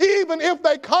 even if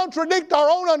they contradict our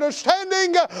own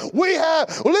understanding,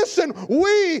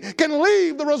 we can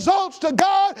leave the results to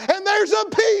God, and there's a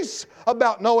peace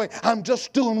about knowing I'm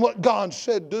just doing what God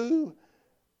said do.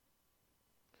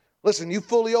 Listen, you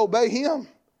fully obey Him.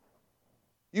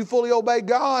 You fully obey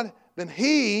God, then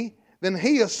He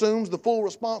assumes the full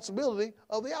responsibility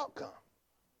of the outcome.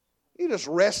 You're just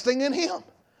resting in Him.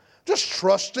 Just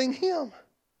trusting Him.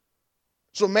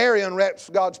 So Mary unwraps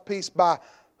God's peace by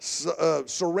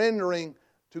surrendering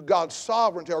to God's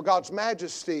sovereignty or God's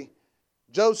majesty.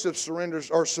 Joseph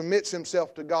surrenders or submits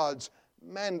himself to God's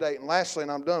mandate. And lastly,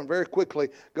 and I'm done very quickly,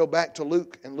 go back to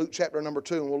Luke and Luke chapter number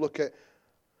 2, and we'll look at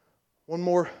One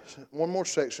more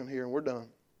section here and we're done.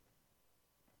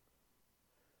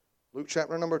 Luke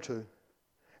chapter number 2.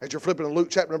 As you're flipping to Luke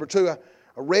chapter number 2, I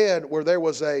read where there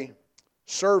was a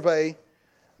survey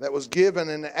that was given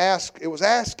and it was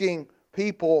asking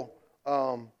people,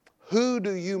 who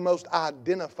do you most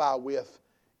identify with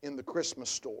in the Christmas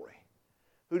story?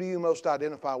 Who do you most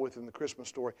identify with in the Christmas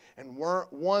story? And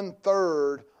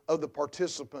 1/3 of the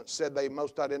participants said they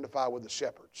most identify with the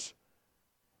shepherds.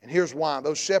 And here's why.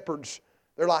 Those shepherds,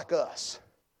 they're like us.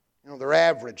 They're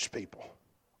average people,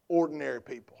 ordinary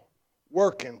people,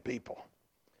 working people.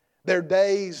 Their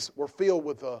days were filled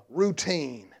with a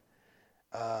routine.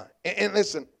 And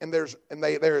listen, there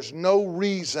is no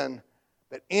reason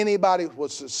that anybody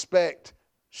would suspect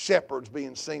shepherds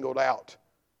being singled out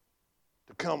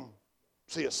to come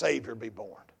see a Savior be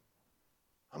born.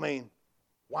 I mean,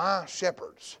 why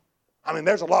shepherds? I mean,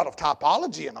 there's a lot of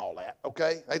typology and all that,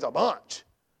 okay? There's a bunch.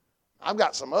 I've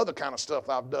got some other kind of stuff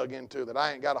I've dug into that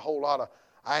I ain't got a whole lot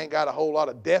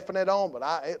of definite on, but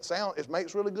it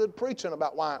makes really good preaching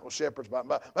about why it was shepherds.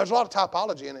 But there's a lot of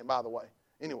typology in it, by the way.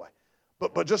 Anyway,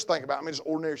 but just think about it. I mean, just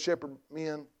ordinary shepherd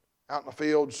men out in the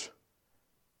fields.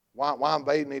 Why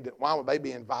would they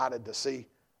be invited to see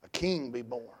a king be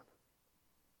born?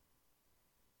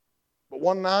 But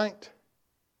one night,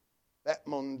 that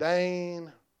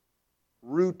mundane,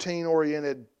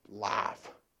 routine-oriented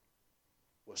life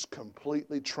was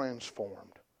completely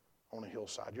transformed on a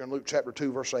hillside. You're in Luke chapter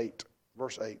 2, verse 8.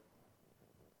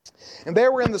 And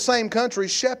there were in the same country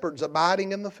shepherds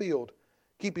abiding in the field,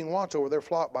 keeping watch over their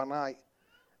flock by night.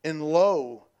 And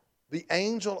lo, the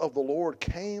angel of the Lord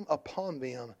came upon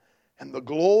them, and the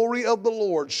glory of the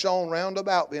Lord shone round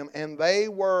about them, and they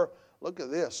were, look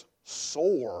at this,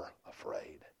 sore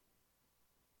afraid.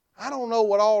 I don't know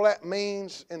what all that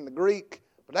means in the Greek,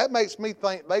 but that makes me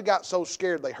think they got so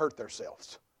scared they hurt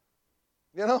themselves.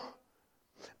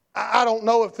 I don't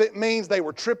know if it means they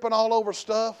were tripping all over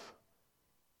stuff,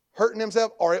 hurting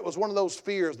themselves, or it was one of those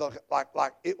fears like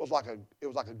it was like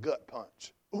a gut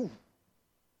punch. Ooh.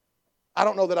 I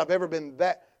don't know that I've ever been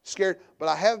that scared, but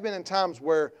I have been in times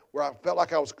where I felt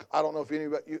like I don't know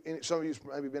if some of you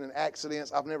maybe been in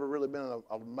accidents. I've never really been in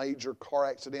a major car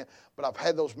accident, but I've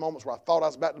had those moments where I thought I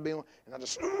was about to be in one, and I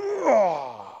just,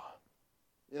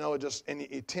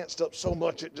 it tensed up so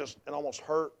much it almost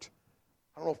hurt.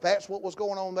 I don't know if that's what was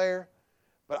going on there,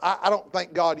 but I don't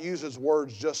think God uses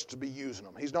words just to be using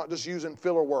them. He's not just using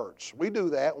filler words. We do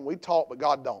that when we talk, but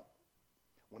God don't.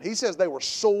 When He says they were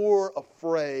sore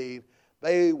afraid,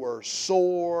 they were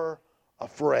sore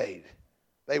afraid.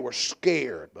 They were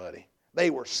scared, buddy. They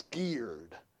were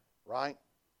scared, right?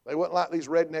 They wasn't like these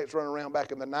rednecks running around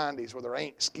back in the 90s with their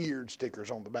ain't scared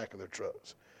stickers on the back of their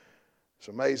trucks. It's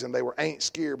amazing they were ain't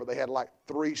scared, but they had like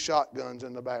 3 shotguns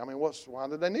in the back. I mean, why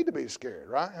did they need to be scared,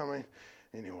 right? I mean,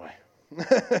 anyway.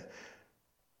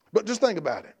 But just think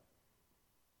about it.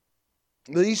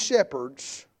 These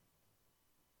shepherds,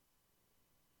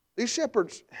 we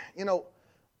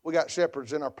got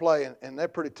shepherds in our play, and they're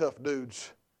pretty tough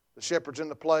dudes. The shepherds in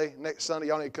the play, next Sunday,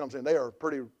 y'all need to come in. They are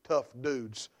pretty tough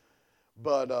dudes.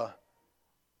 But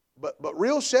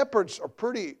real shepherds are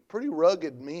pretty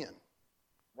rugged men,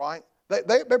 right?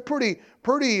 They're pretty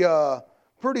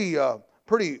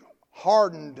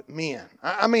hardened men.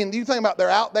 I mean, you think about they're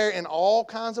out there in all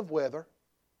kinds of weather.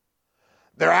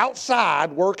 They're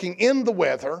outside working in the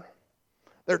weather.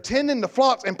 They're tending the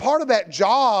flocks, and part of that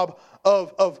job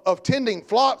of tending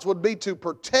flocks would be to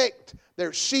protect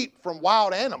their sheep from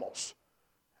wild animals.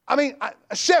 I mean,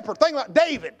 a shepherd, think about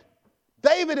David.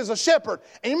 David is a shepherd.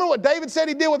 And you remember what David said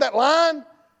he did with that lion?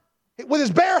 With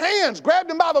his bare hands, grabbed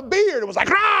him by the beard. It was like,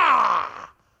 rah!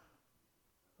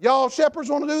 Y'all shepherds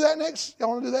want to do that next? Y'all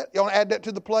want to do that? Y'all want to add that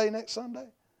to the play next Sunday?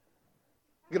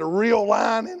 Get a real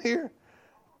lion in here?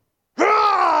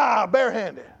 Rah!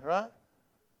 Barehanded, right?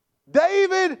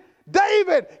 David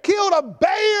killed a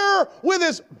bear with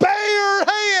his bare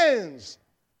hands.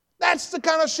 That's the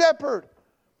kind of shepherd.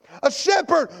 A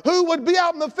shepherd who would be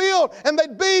out in the field and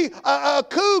they'd be a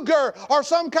cougar or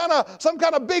some kind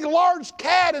of big large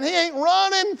cat, and he ain't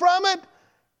running from it.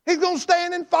 He's going to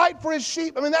stand and fight for his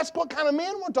sheep. I mean, that's what kind of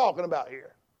men we're talking about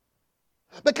here.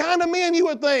 The kind of men you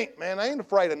would think, man, I ain't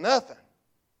afraid of nothing.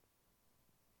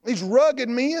 These rugged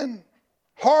men,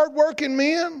 hard-working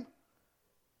men,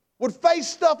 would face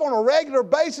stuff on a regular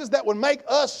basis that would make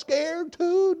us scared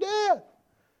to death.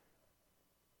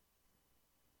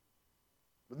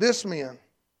 But this man,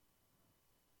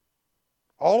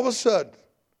 all of a sudden,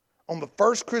 on the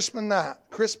first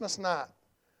Christmas night,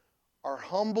 are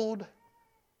humbled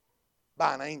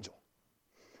by an angel.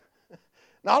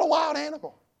 Not a wild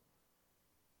animal,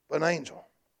 but an angel.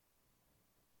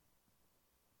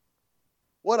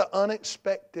 What an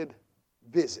unexpected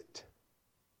visit.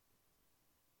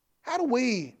 How do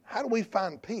we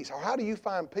find peace? Or how do you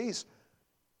find peace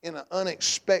in an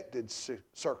unexpected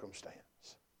circumstance?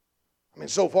 I mean,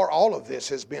 so far all of this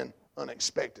has been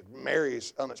unexpected. Mary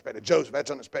is unexpected. Joseph,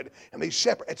 that's unexpected. And these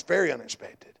shepherds, it's very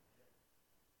unexpected.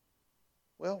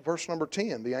 Well, verse number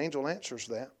 10, the angel answers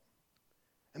that.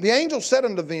 And the angel said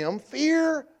unto them,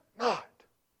 Fear not.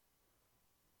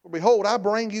 For behold, I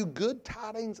bring you good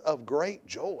tidings of great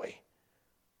joy,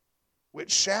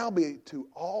 which shall be to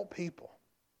all people.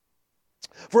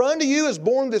 For unto you is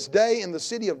born this day in the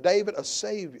city of David a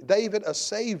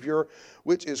Savior,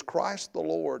 which is Christ the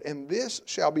Lord. And this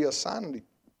shall be a sign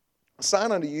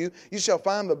unto you. You shall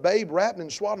find the babe wrapped in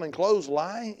swaddling clothes,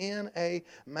 lying in a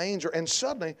manger. And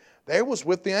suddenly there was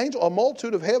with the angel a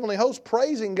multitude of heavenly hosts,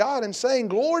 praising God and saying,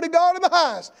 Glory to God in the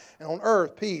highest, and on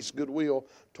earth peace, goodwill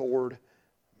toward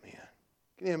men.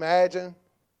 Can you imagine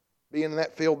being in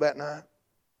that field that night?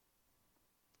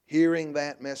 Hearing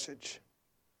that message?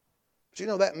 But you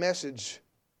know, that message,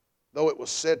 though it was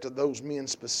said to those men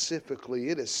specifically,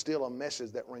 it is still a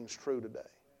message that rings true today.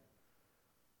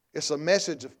 It's a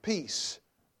message of peace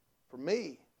for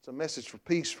me. It's a message for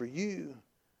peace for you.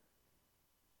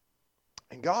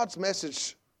 And God's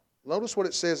message, notice what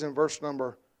it says in verse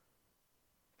number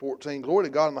 14. Glory to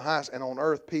God in the highest, and on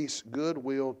earth peace,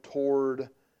 goodwill toward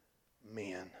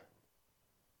men.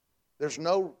 There's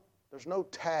no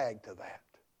tag to that.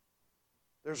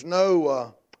 There's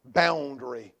no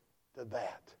boundary to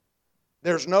that.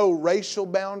 There's no racial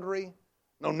boundary,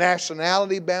 no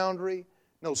nationality boundary,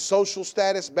 no social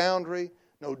status boundary,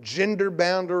 no gender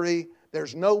boundary.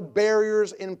 There's no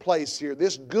barriers in place here.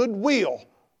 This goodwill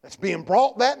that's being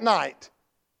brought that night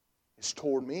is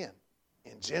toward men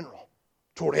in general,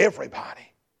 toward everybody.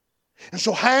 And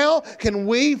so how can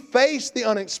we face the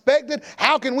unexpected?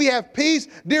 How can we have peace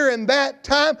during that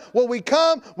time? Well,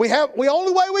 the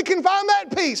only way we can find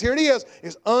that peace, here it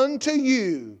is unto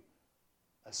you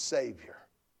a Savior.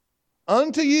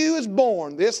 Unto you is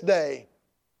born this day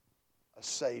a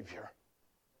Savior,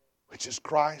 which is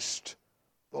Christ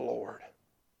the Lord.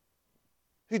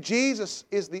 See, Jesus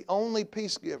is the only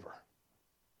peace giver.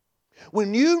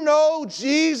 When you know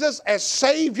Jesus as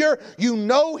Savior, you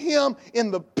know Him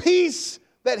in the peace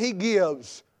that He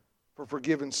gives for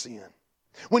forgiven sin.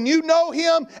 When you know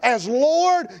Him as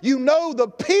Lord, you know the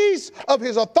peace of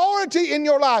His authority in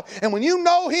your life. And when you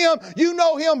know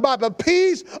Him by the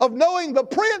peace of knowing the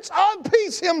Prince of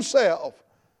Peace Himself.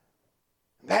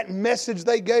 That message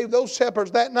they gave those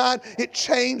shepherds that night, it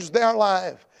changed their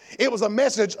life. It was a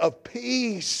message of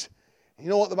peace. You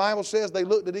know what the Bible says? They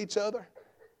looked at each other.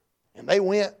 And they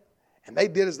went, and they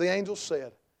did as the angel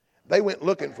said. They went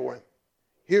looking for Him.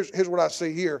 Here's what I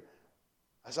see here.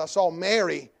 As I saw,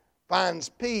 Mary finds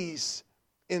peace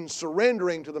in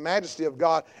surrendering to the majesty of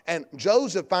God, and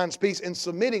Joseph finds peace in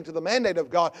submitting to the mandate of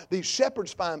God. These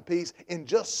shepherds find peace in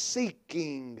just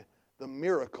seeking the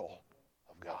miracle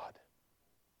of God.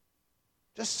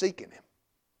 Just seeking Him.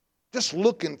 Just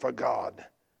looking for God.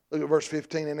 Look at verse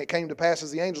 15. And it came to pass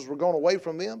as the angels were gone away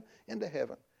from them into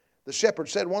heaven, the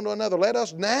shepherds said one to another, Let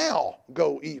us now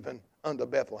go even unto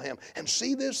Bethlehem, and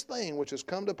see this thing which has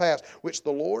come to pass, which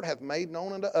the Lord hath made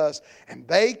known unto us. And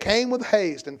they came with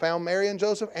haste, and found Mary and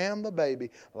Joseph and the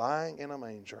baby lying in a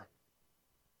manger.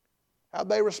 How'd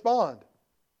they respond?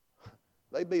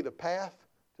 They beat a path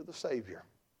to the Savior.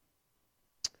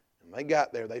 And they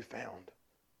got there, they found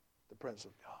the Prince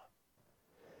of God.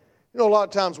 You know, a lot of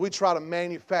times we try to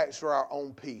manufacture our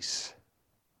own peace.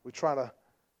 We try to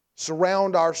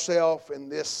surround ourselves in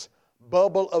this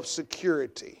bubble of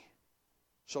security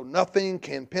so nothing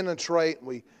can penetrate.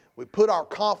 We put our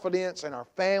confidence in our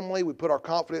family. We put our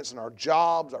confidence in our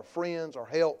jobs, our friends, our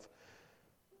health,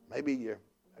 maybe your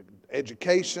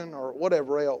education or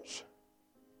whatever else.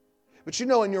 But you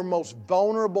know, in your most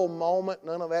vulnerable moment,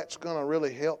 none of that's going to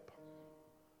really help.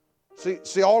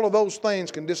 See, all of those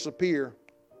things can disappear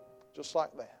just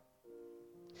like that.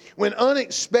 When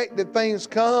unexpected things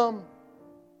come,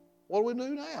 what do we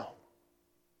do now?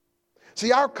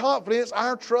 See, our confidence,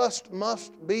 our trust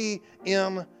must be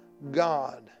in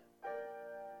God.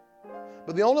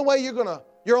 But the only way you're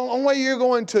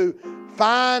going to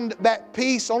find that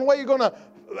peace, the only way you're going to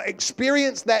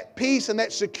experience that peace and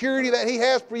that security that He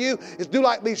has for you is do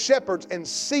like these shepherds and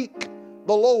seek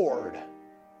the Lord.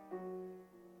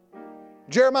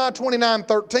 Jeremiah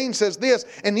 29:13 says this,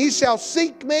 And ye shall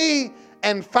seek me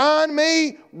and find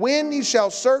me when ye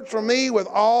shall search for me with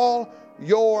all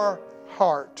your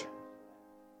heart.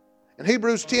 And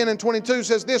Hebrews 10:22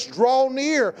 says this, Draw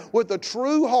near with a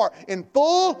true heart in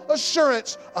full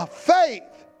assurance of faith,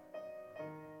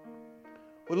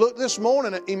 We looked this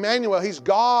morning at Emmanuel. He's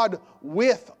God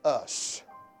with us.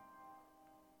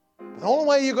 The only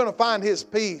way you're going to find His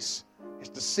peace is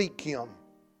to seek Him.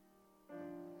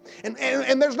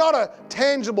 And there's not a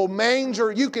tangible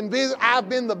manger you can visit. I've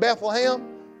been to Bethlehem.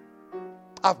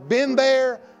 I've been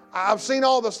there. I've seen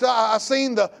all the stuff. I've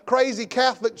seen the crazy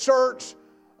Catholic church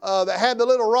that had the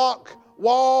little rock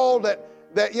wall that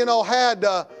had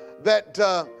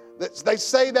that they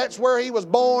say that's where He was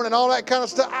born and all that kind of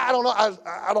stuff. I don't know.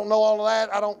 I don't know all of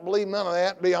that. I don't believe none of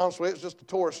that, to be honest with you. It's just a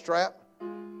tourist trap.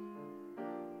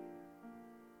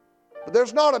 But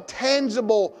there's not a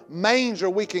tangible manger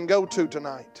we can go to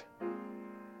tonight.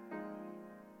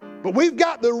 But we've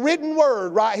got the written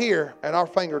word right here at our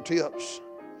fingertips.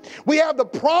 We have the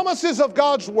promises of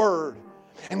God's word.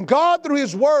 And God, through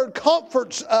His word,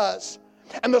 comforts us.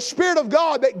 And the Spirit of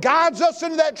God that guides us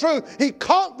into that truth, He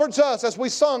comforts us, as we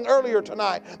sung earlier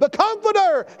tonight. The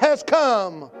Comforter has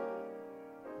come.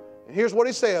 And here's what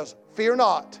He says: fear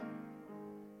not,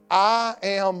 I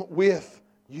am with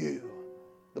you.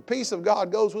 The peace of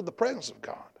God goes with the presence of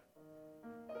God.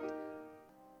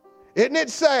 Isn't it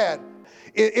sad?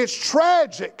 It's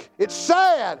tragic. It's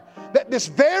sad that this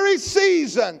very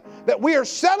season that we are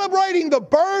celebrating the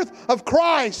birth of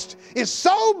Christ is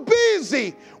so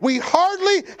busy we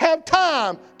hardly have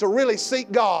time to really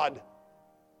seek God.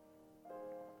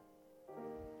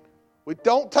 We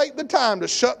don't take the time to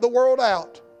shut the world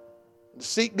out and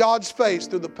seek God's face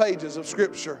through the pages of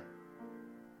Scripture.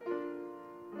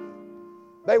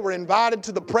 They were invited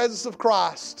to the presence of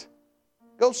Christ.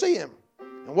 Go see Him.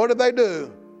 And what did they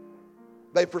do?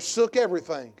 They forsook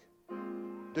everything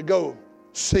to go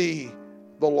see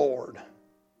the Lord.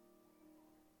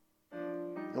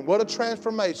 And what a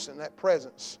transformation that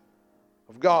presence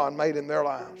of God made in their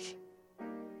lives.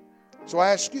 So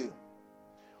I ask you,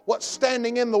 what's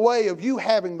standing in the way of you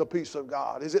having the peace of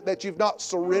God? Is it that you've not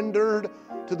surrendered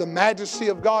to the majesty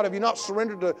of God? Have you not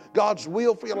surrendered to God's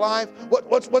will for your life?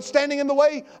 What's standing in the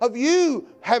way of you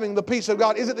having the peace of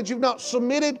God? Is it that you've not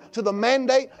submitted to the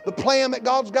mandate, the plan that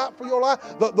God's got for your life?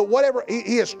 The whatever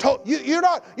He has told you. You're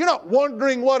not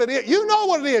wondering what it is. You know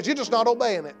what it is. You're just not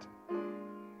obeying it.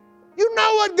 You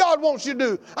know what God wants you to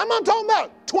do. I'm not talking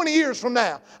about 20 years from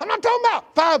now. I'm not talking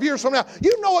about 5 years from now.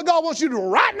 You know what God wants you to do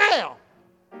right now.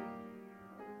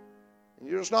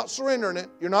 You're just not surrendering it.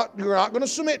 You're not going to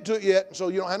submit to it yet, and so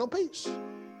you don't have no peace.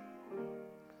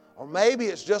 Or maybe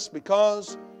it's just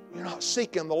because you're not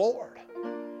seeking the Lord.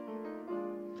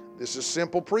 This is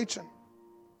simple preaching.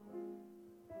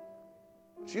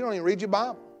 But you don't even read your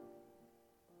Bible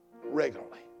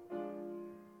regularly.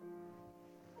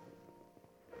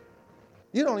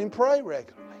 You don't even pray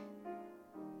regularly.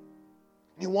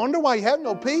 You wonder why you have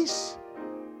no peace?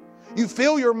 You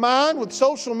fill your mind with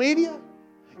social media.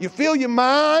 You fill your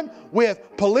mind with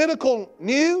political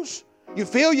news. You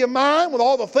fill your mind with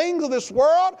all the things of this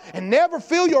world and never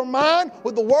fill your mind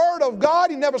with the Word of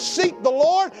God. You never seek the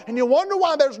Lord and you wonder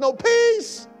why there's no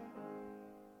peace.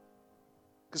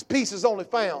 Because peace is only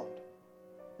found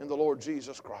in the Lord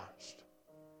Jesus Christ.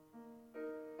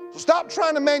 So stop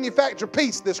trying to manufacture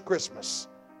peace this Christmas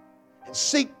and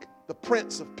seek the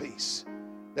Prince of Peace.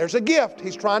 There's a gift.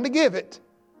 He's trying to give it.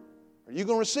 Are you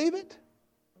going to receive it?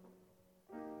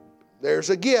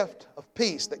 There's a gift of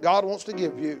peace that God wants to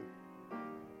give you.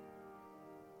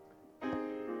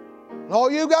 And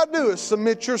all you've got to do is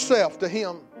submit yourself to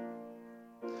Him.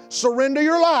 Surrender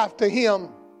your life to Him.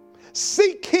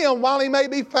 Seek Him while He may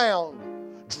be found.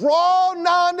 Draw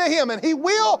nigh unto Him, and He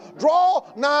will draw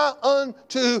nigh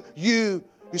unto you.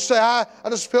 You say, I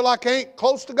just feel like I ain't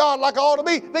close to God like I ought to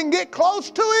be. Then get close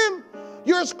to Him.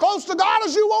 You're as close to God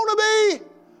as you want to be.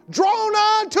 Draw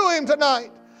nigh to Him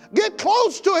tonight. Get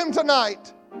close to Him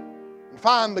tonight and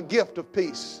find the gift of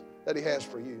peace that He has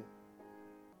for you.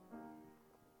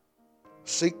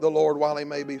 Seek the Lord while He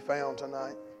may be found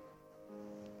tonight.